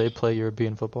 Do they play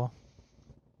European football?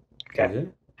 Okay. Is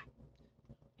it?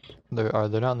 They're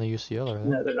not in the UCL, are they?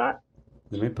 No, they're not.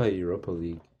 They may play Europa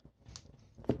League.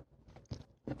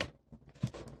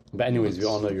 But anyways, we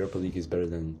all know Europa League is better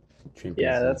than Champions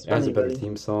Yeah, League. that's It has a funny, better buddy.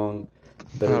 theme song,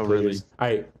 better Oh, players. really? All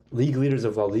right, league leaders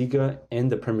of La Liga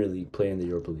and the Premier League play in the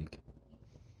Europa League.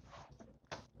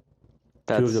 Two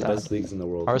That's of the sad. best leagues in the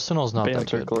world. Arsenal's not that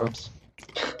Banter good, bro. clubs.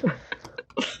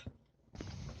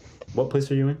 What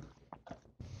place are you in?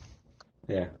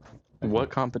 Yeah. What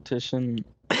competition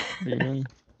are you in?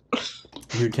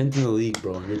 You're 10th in the league,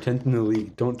 bro. You're 10th in the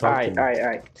league. Don't All talk right, to me. all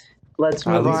right. Let's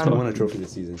At move least we on. won a trophy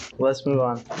this season. Let's move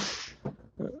on.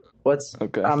 What's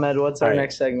Okay. Ahmed? What's our All right.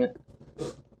 next segment?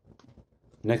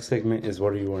 Next segment is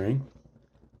what are you wearing?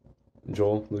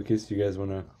 Joel, Lucas, you guys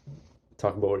want to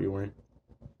talk about what you're wearing?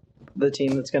 The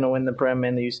team that's gonna win the Prem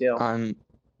and the UCL. I'm.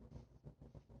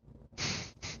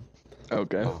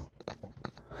 Okay. Oh.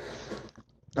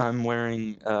 I'm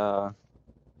wearing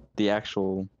the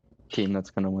actual team that's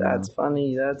gonna win That's the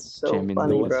funny. That's so Champions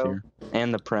funny, League this bro. year,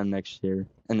 and the Prem next year,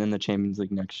 and then the Champions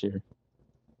League next year.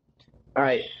 All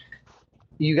right.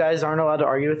 You guys aren't allowed to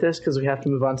argue with this because we have to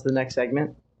move on to the next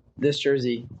segment. This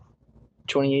jersey,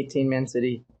 2018 Man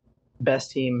City,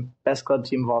 best team, best club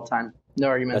team of all time. No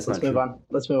arguments. That's Let's not move true. on.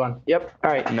 Let's move on. Yep.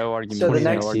 All right. No argument. So the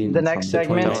no next, arguments the on next this.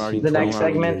 segment, No argument. the next No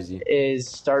argument. segment is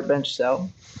start, bench,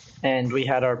 sell, and we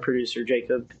had our producer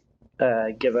Jacob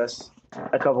give us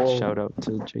a couple. Shout out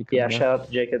to Jacob. Yeah, shout out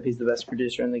to Jacob. He's the best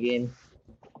producer in the game.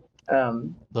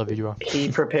 Love you, Joel.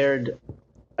 He prepared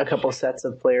a couple sets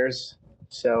of players.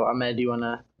 So Ahmed, do you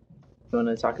wanna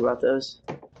talk about those?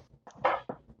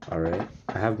 All right.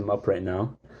 I have them up right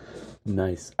now.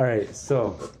 Nice. All right.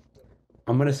 So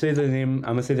I'm going to say the name,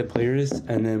 I'm going to say the players,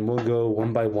 and then we'll go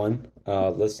one by one.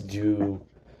 Let's do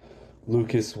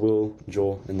Lucas, Will,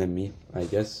 Joel, and then me, I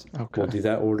guess. Okay. We'll do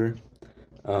that order.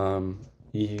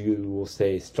 You will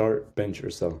say start, bench, or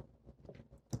sell.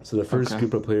 So the first Okay.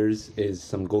 group of players is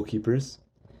some goalkeepers.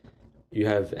 You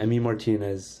have Emi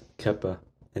Martinez, Kepa,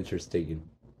 and Ter Stegen.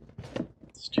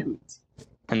 Stoots.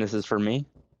 And this is for me.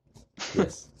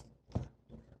 Yes.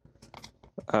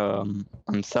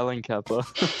 I'm selling Kepa,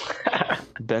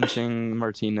 benching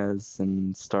Martinez,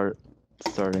 and starting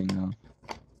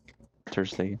Ter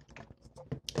Stegen.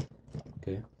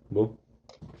 Okay. Will?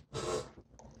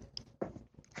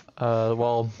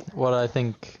 Well, what I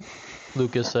think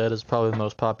Lucas said is probably the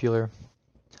most popular.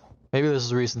 Maybe this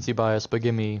is recency bias, but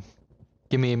give me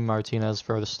Martinez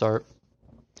for the start,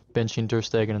 benching Ter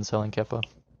Stegen and selling Kepa.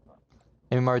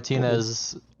 And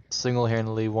Martinez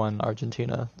single-handedly won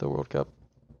Argentina the World Cup.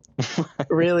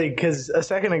 Really? Because a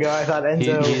second ago I thought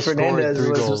Enzo He scored Fernandez 3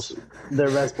 was goals. just their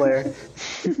best player.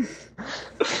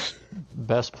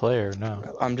 Best player,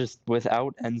 no. I'm just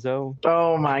without Enzo.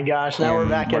 Oh my gosh! Now we're and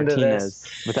back into Martinez.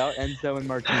 this. Without Enzo and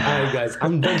Martinez. All right, guys.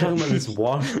 I'm done talking about this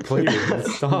washed player.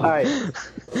 Let's stop. All right.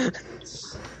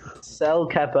 Sell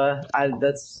Kepa.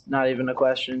 That's not even a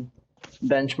question.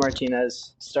 Bench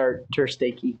Martinez. Start Ter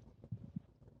Stegen.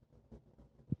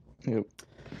 Yep.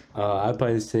 I'd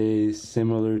probably say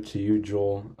similar to you,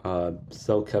 Joel.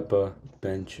 Sell Kepa,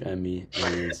 bench Emi,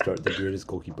 and then start the greatest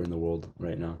goalkeeper in the world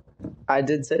right now. I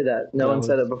did say that. No That one was-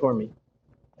 said it before me.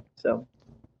 So.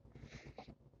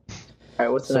 All right.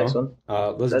 What's the next one?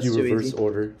 Let's That's do too reverse easy.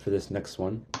 order for this next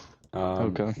one.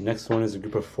 Okay. Next one is a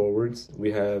group of forwards.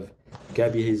 We have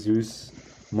Gabby Jesus,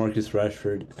 Marcus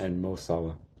Rashford, and Mo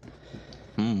Salah.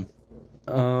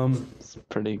 It's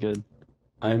pretty good.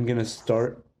 I'm gonna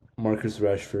start Marcus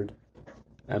Rashford.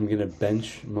 I'm gonna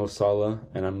bench Mo Salah,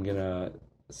 and I'm gonna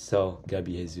sell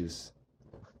Gabby Jesus.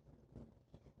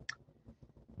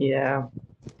 Yeah.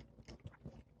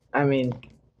 I mean,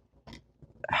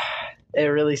 it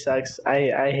really sucks.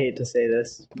 I hate to say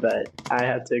this, but I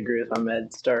have to agree with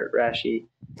Ahmed. Start Rashi,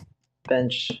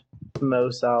 bench Mo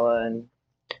Salah, and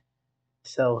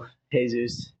sell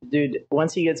Jesus. Dude,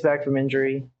 once he gets back from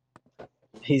injury,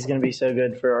 he's going to be so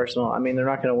good for Arsenal. I mean, they're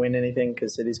not going to win anything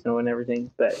because City's going to win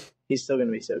everything, but he's still going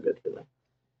to be so good for them.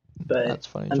 But That's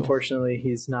funny, Joel. unfortunately,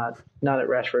 he's not at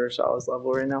Rashford or Salah's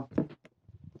level right now.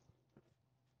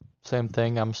 Same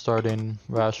thing. I'm starting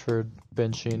Rashford,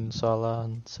 benching Salah,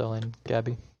 and selling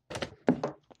Gabby.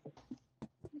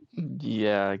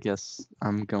 Yeah, I guess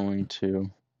I'm going to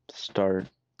start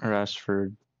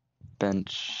Rashford,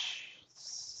 bench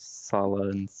Salah,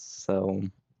 and sell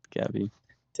Gabby.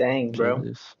 Dang, bro.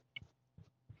 Jesus.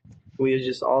 We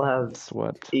just all have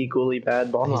Swept. equally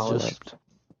bad ball He's knowledge. just-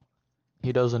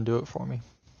 He doesn't do it for me.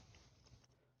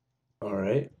 All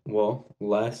right. Well,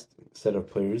 last set of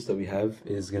players that we have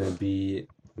is going to be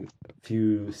a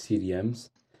few CDMs.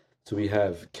 So we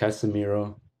have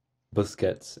Casemiro,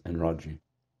 Busquets, and Rodri.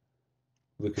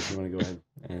 Lucas, you want to go ahead?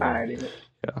 And... I already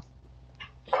know.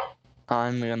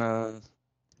 I'm gonna,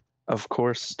 of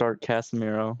course, start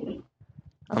Casemiro.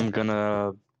 I'm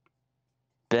gonna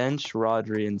bench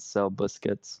Rodri and sell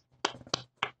Busquets.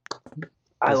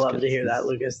 I love to Busquets hear that, is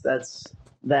Lucas.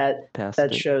 That past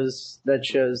that it. shows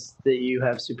that you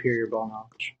have superior ball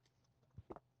knowledge.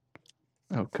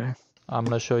 Okay. I'm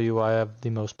going to show you why I have the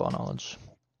most ball knowledge.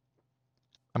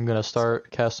 I'm going to start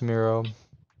Casemiro,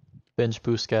 bench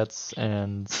Busquets,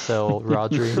 and sell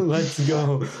Rodri. Let's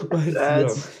go. Let's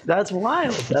go. That's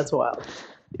wild. That's wild.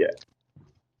 Yeah.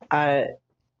 I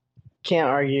can't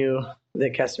argue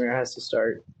that Casemiro has to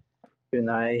start, even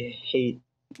though I hate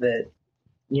that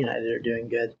United are doing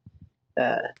good.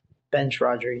 Bench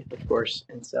Rodri, of course,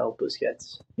 and sell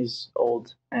Busquets. He's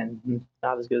old and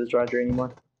not as good as Rodri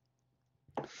anymore.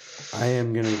 I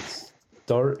am going to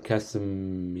start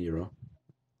Casemiro.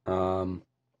 I'm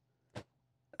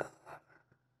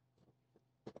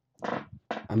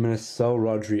going to sell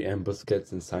Rodri and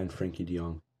Busquets and sign Frankie de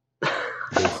Jong.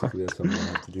 Basically, that's what I'm going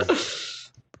to have to do.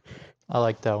 I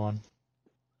like that one.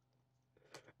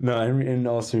 No, in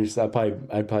all seriousness,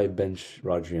 I'd probably bench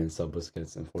Rodri and sell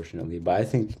Busquets, unfortunately. But I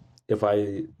think if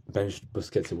I benched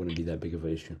Busquets, it wouldn't be that big of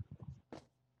an issue.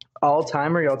 All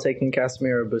time, or y'all taking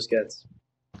Casemiro or Busquets?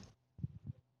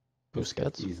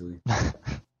 Busquets. Easily.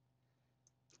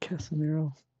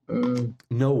 Casemiro.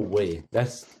 No way.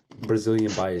 That's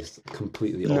Brazilian bias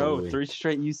completely all the No, way. 3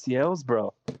 straight UCLs,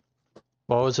 bro.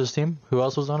 What was his team? Who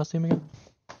else was on his team again?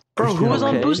 Bro, who was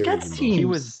on Okay. Busquets' team? He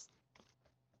was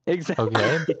exactly.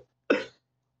 Okay.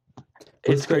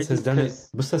 It's Busquets crazy has done it. because-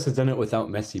 Busquets has done it without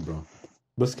Messi, bro.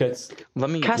 Busquets. Let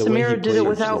me. The way he Casemiro did it plays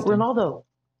without is- Ronaldo.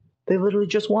 They literally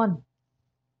just won.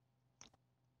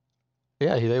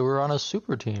 Yeah, they were on a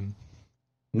super team.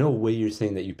 No way you're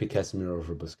saying that you pick Casemiro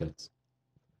over Busquets.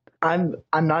 I'm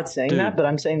not saying Dude. that, but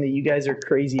I'm saying that you guys are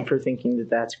crazy for thinking that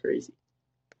that's crazy.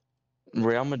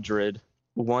 Real Madrid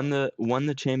won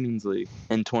the Champions League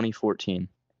in 2014.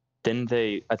 Then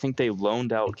I think they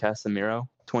loaned out Casemiro.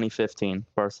 2015,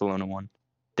 Barcelona won.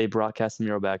 They brought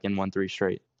Casemiro back and won 3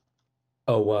 straight.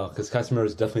 Oh wow, because Casemiro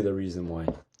is definitely the reason why.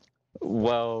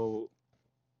 Well,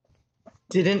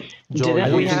 Didn't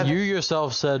Joel, we you, have? you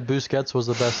yourself said Busquets was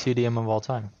the best CDM of all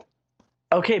time.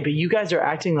 Okay, but you guys are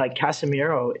acting like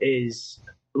Casemiro is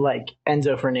like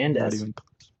Enzo not Fernandez. even.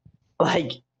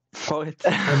 Like, What?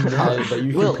 I'm not, but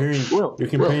you're Will, comparing. Will, you're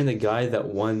comparing the guy that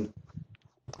won.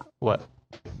 What?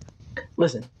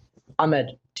 listen,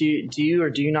 Ahmed, do you or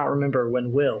do you not remember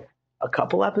when Will, a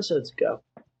couple episodes ago,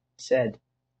 said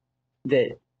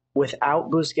that without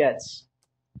Busquets,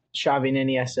 Xavi and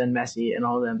Iniesta and Messi and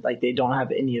all of them, like they don't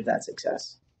have any of that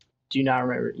success. Do you not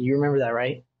remember? You remember that,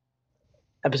 right?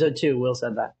 Episode 2, Will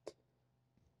said that.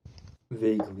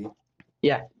 Vaguely.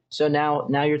 Yeah. So now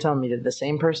you're telling me that the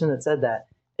same person that said that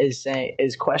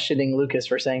is questioning Lucas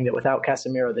for saying that without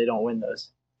Casemiro they don't win those.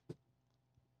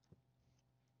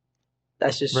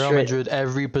 That's just Real straight. Madrid,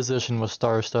 every position was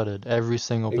star-studded. Every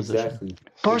single position. Exactly.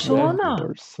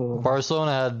 Barcelona.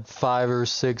 Barcelona had 5 or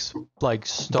 6 like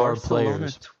star Barcelona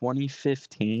players.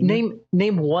 2015.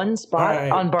 Name one spot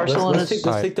Alright, on Barcelona's.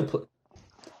 Let's take the.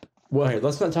 Well, here,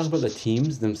 let's not talk about the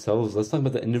teams themselves. Let's talk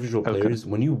about the individual Okay. players.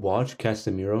 When you watch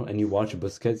Casemiro and you watch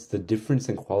Busquets, the difference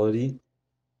in quality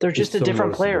They're just It's a so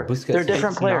different noticeable. player. Busquets- They're a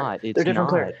different It's player. not. It's They're a different not.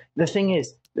 player. The thing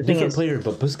is, Different player,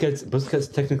 but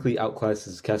Busquets technically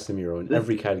outclasses Casemiro in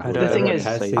every category. The thing Better is,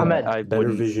 passing, Ahmed, I better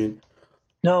wouldn't- vision.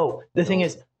 no. The thing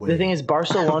is,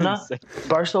 Barcelona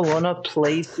Wouldn't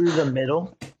play through the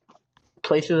middle.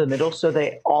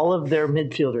 So all of their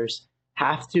midfielders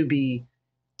have to be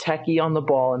techie on the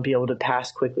ball and be able to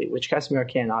pass quickly, which Casemiro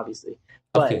can, obviously.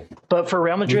 But Okay. but for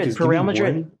Real Madrid, Lucas, give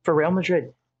me for Real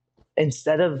Madrid,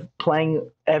 instead of playing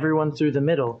everyone through the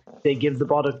middle, they give the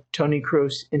ball to Toni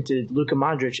Kroos into Luka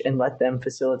Modric and let them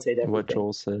facilitate everything. What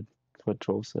Joel said.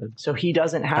 So he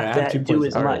doesn't have Alright, I have to 2 do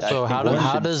points. as Alright, much. So I how think do, we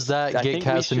how should- does that I get think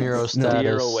we should Casemiro steer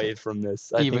status? away from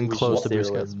this. I even think we close should to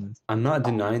steer away Busquets? from this. I'm not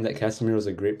denying that Casemiro is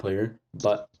a great player,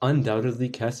 but undoubtedly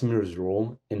Casemiro's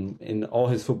role in all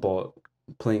his football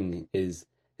playing is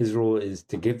his role is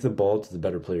to give the ball to the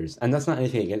better players, and that's not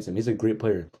anything against him. He's a great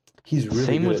player. He's really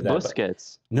Same good with at that. but-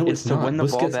 Busquets. No, it's it's to not. win the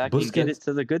ball back and get it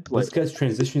to the good players. Busquets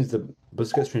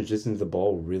transitions the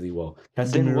ball really well.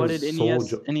 Then what did Casemiro's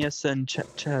sole Iniesta and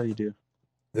Xavi do?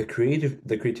 the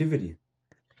creativity.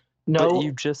 No, But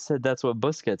you just said that's what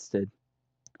Busquets did.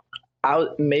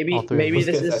 maybe All three. maybe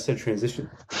this Busquets, I is said transition.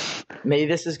 maybe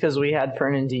this is because we had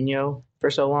Fernandinho for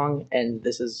so long, and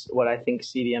this is what I think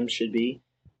CDM should be.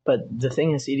 But the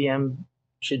thing that CDM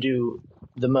should do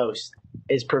the most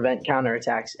is prevent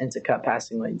counterattacks and to cut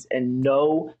passing lanes. And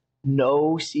no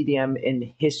CDM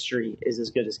in history is as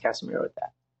good as Casemiro at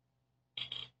that.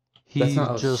 He's That's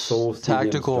not a just sole CDM's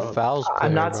tactical job. fouls player,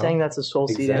 I'm not bro. saying that's a sole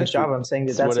CDM's Exactly. job. I'm saying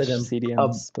that That's that's what a CDM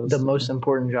is supposed the to most do.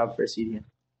 important job for a CDM.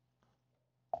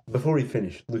 Before we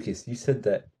finish, Lucas, you said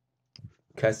that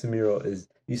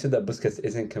you said that Busquets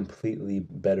isn't completely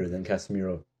better than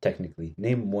Casemiro technically.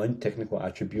 Name one technical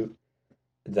attribute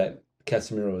that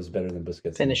Casemiro is better than Busquets.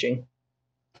 in. Finishing.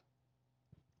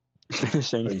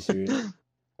 Finishing. Are you serious?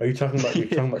 Are you talking about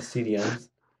CDMs?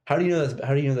 How do you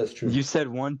know that's true? You said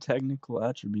one technical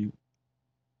attribute.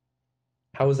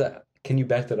 How is that? Can you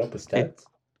back that up with stats?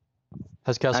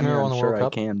 Has I mean, Casemiro won I'm the sure World I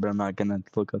Cup? can, but I'm not gonna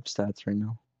look up stats right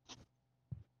now.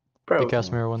 Bro, Did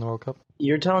Casemiro win the World Cup?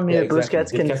 you're telling me Yeah, that exactly.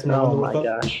 Busquets Did can. Casemiro win Oh the my World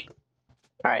Cup? gosh!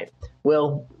 All right,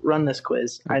 Will, run this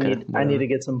quiz. I Okay, need whatever. to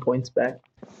get some points back.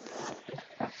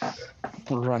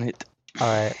 Run it. All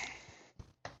right.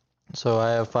 So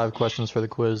I have 5 questions for the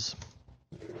quiz.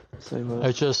 Say what?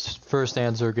 It's just first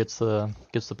answer gets the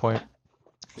point.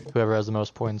 Whoever has the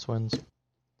most points wins.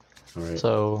 All right.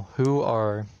 So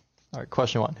all right,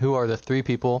 question 1. Who are the 3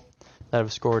 people that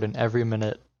have scored in every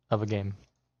minute of a game?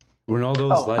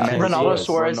 Ronaldo's Oh, last name. Ronaldo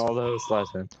Suarez. Ronaldo's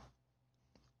last name.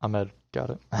 Ahmed got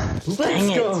it.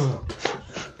 Dang it.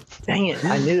 Dang it!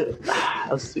 I knew it. That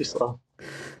was too slow.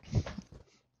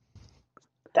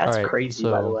 That's All right, crazy,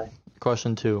 by the so- way.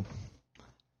 Question 2.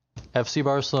 FC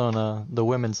Barcelona, the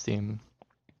women's team,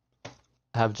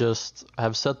 have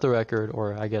set the record,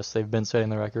 or I guess they've been setting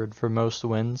the record for most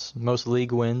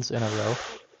league wins in a row.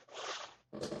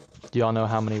 Do y'all know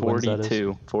how many wins that is?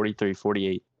 42, 43,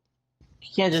 48, You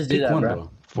can't just do Pick that, one, bro. bro.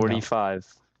 45.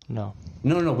 No.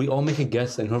 No. We all make a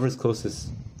guess, and whoever's closest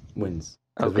wins.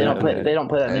 'Cause Okay. we're They not don't gonna play. hit They don't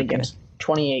play that many Okay. games.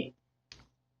 28.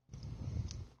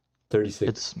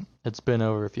 36. It's been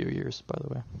over a few years, by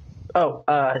the way. Oh,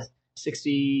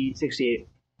 60, 68.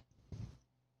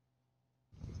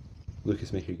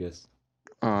 Lucas, make your guess.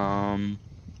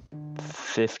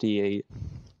 58.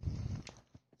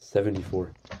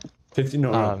 74. 50.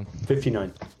 No. Um,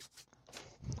 59.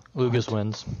 Lucas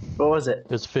wins. What was it?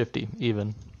 It's 50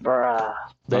 even. Bruh.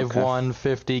 They've Okay. won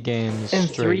 50 games In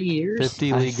straight. 3 years?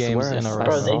 50 I league games swear in I a saw row.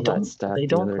 Bro, that. they saw don't. stat They the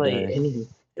don't other play day. any. They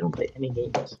don't play any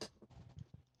games.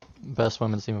 Best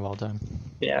women's team of all time.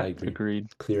 I Yeah, agree.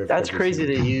 Agreed. Clear. of that's every crazy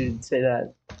single- that you'd say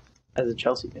that as a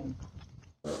Chelsea fan.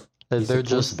 He They're supports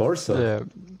just Barca.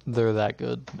 they're that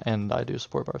good, and I do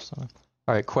support Barcelona.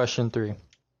 All right, question 3.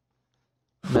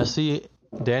 Messi,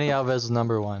 Dani Alves is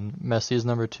number 1. Messi is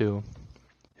number 2.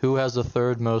 Who has the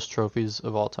 3rd most trophies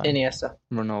of all time? Iniesta.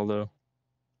 Ronaldo.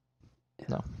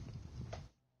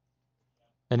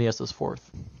 Iniesta's 4th.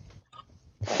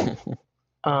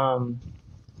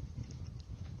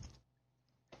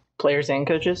 Players and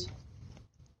coaches.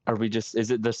 Are we just?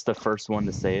 Is it just the first one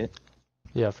to say it?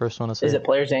 Yeah, first one to say Is it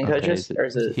players and Okay, coaches, is it- or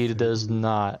is it? He does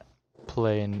not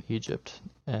play in Egypt,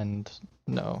 and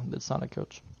no, it's not a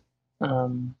coach.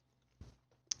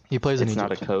 He plays in It's Egypt.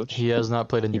 not a coach? He has not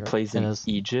played in He Europe. plays in his,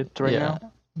 Egypt right yeah.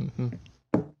 now. hmm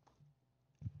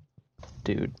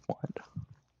Dude, what?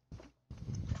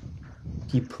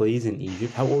 He plays in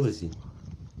Egypt. How old is he?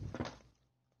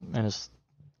 In his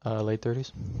late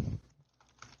 30s.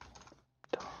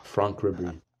 Frank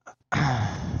Ribery.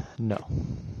 No.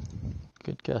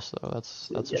 Good guess though.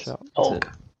 That's a Yes. shout.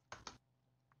 Hulk.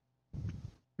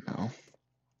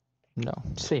 No, Did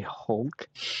you say Hulk?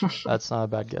 that's not a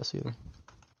bad guess either.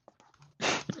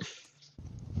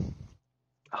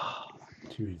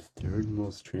 Dude, third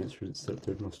most transfers,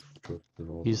 third most trophies of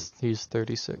all. He's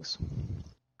 36.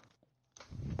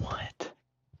 What?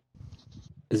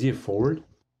 Is he a forward?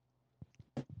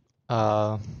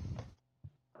 No,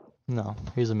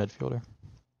 he's a midfielder.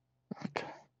 Okay.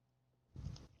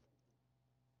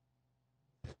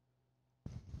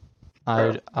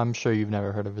 I'm sure you've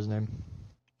never heard of his name.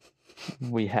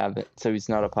 We have it. So he's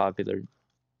not a popular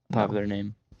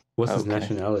name. What's his Okay.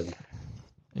 nationality?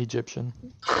 Egyptian.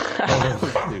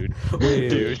 Dude. Wait,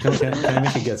 Dude. Can I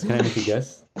make a guess? Can I make a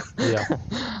guess? Yeah.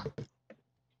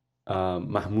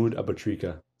 Mahmoud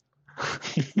Abatrika.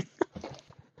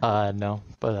 No,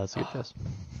 but that's a good guess.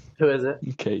 Who is it?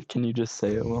 Okay, can you just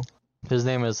say it, Will? His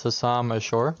name is Hassam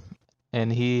Ashore,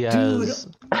 and he has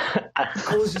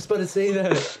I was just about to say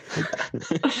that.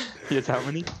 He has how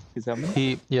many?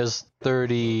 he has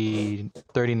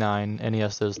 39, and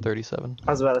Iniesta is 37.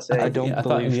 I was about to say. I don't Yeah, I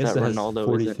thought believe that Iniesta has Ronaldo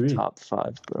 43. isn't top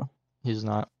 5, bro. He's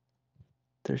not,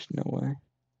 There's no way.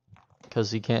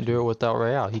 because he can't do it without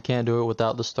Real. He can't do it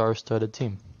without the star-studded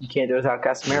team. You can't do it without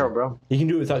Casemiro, bro. You can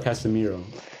do it without Casemiro,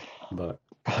 but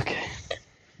Okay.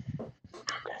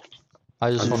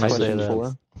 I just I'm want to just say question that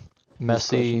four. Messi,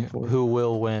 question four. who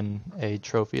will win a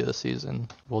trophy this season,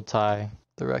 will tie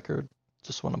the record.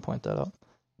 Just want to point that out.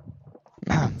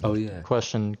 oh yeah.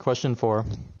 Question 4.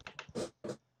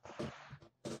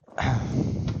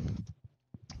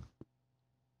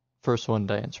 First one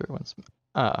to answer wins.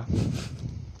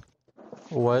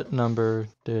 What number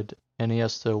did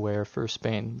Iniesta wear for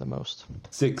Spain the most?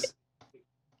 6.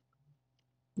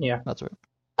 Yeah. That's right.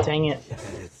 Dang it.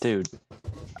 Dude,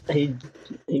 He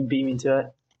beat me to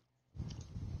it.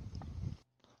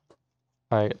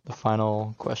 Alright, the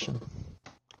final question.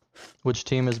 Which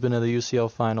team has been in the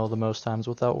UCL final the most times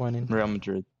without winning? Real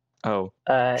Madrid. Oh,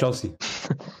 Chelsea.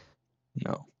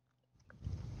 no.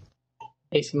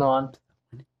 AC Milan.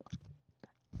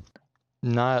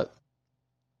 Not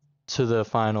to the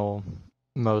final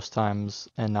most times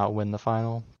and not win the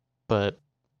final, but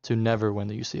to never win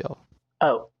the UCL.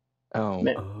 Oh, Oh,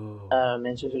 Ma-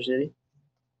 Manchester City.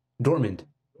 Dortmund.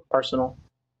 Arsenal.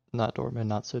 Not Dortmund,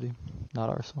 not City, not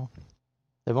Arsenal.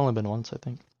 They've only been once, I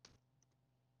think.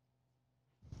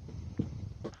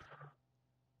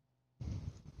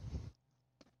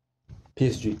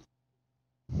 PSG.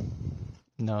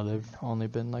 No, they've only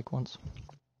been like once.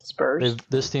 Spurs.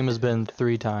 This team has been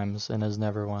 3 times and has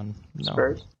never won. No.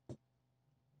 Spurs.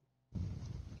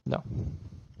 No.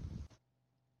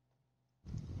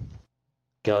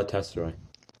 Galatasaray.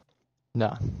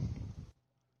 No.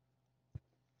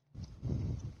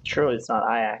 Surely it's not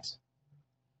Ajax.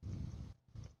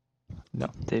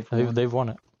 They've won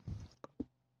it.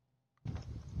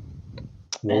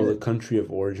 Will the country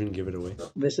of origin give it away?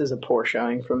 This is a poor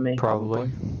showing from me.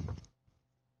 Probably.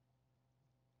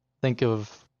 Think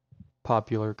of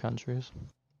popular countries,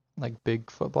 like big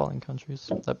footballing countries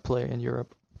that play in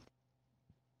Europe.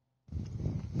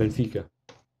 Benfica.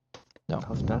 No. I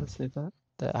was about to say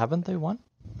that. Haven't they won?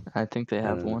 I think they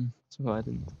have Uh, one, so I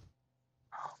didn't.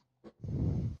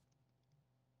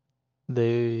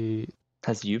 They,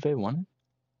 Has Juve won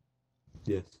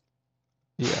Yes.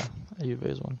 yeah,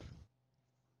 Juve's won.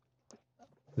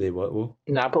 They what? Will?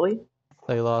 Napoli.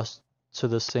 They lost to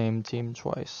the same team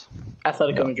twice.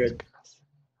 Atletico Madrid.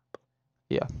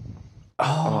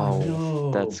 Oh, it?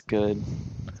 no. That's good.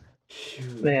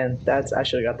 Shoot. Man, I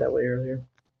should have got that way earlier.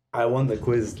 I won the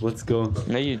quiz. Let's go.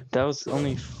 No, that was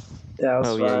only. That was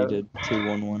Oh yeah, you five. did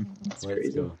 2-1-1. That's Let's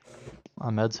crazy. go.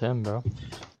 Ahmed's him, bro.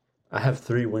 I have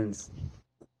 3 wins.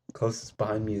 Closest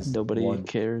behind me is Nobody 1.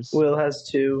 cares. Will has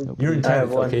 2. Nobody- You're in I have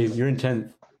 10th. 1. Okay, you're in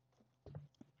 10th.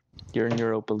 You're in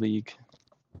Europa League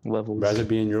levels. Rather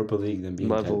be in Europa League than be in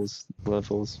 10th.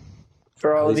 Levels.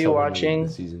 For At all of least you I'll win the league watching,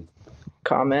 this season.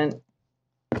 comment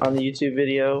on the YouTube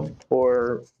video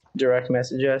or direct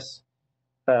message us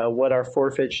what our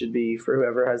forfeit should be for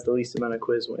whoever has the least amount of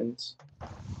quiz wins.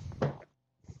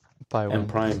 By And one.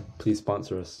 Prime, please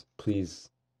sponsor us. Please.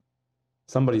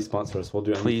 Somebody sponsor us. We'll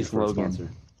do anything Please, for a Logan.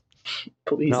 sponsor.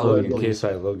 Please, Not Logan. Logan.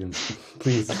 KSI Logan.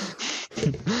 Please.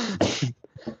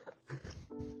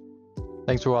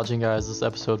 Thanks for watching, guys. This is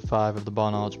episode 5 of the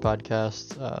Ball Knowledge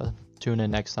Podcast. Tune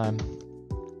in next time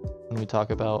when we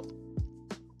talk about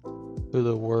who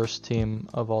the worst team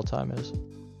of all time is.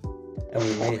 And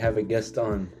we may have a guest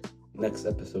on next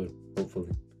episode, hopefully.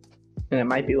 And it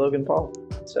might be Logan Paul.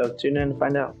 So tune in to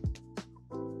find out.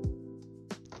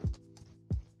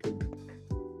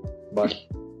 Bye.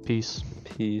 Peace.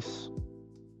 Peace.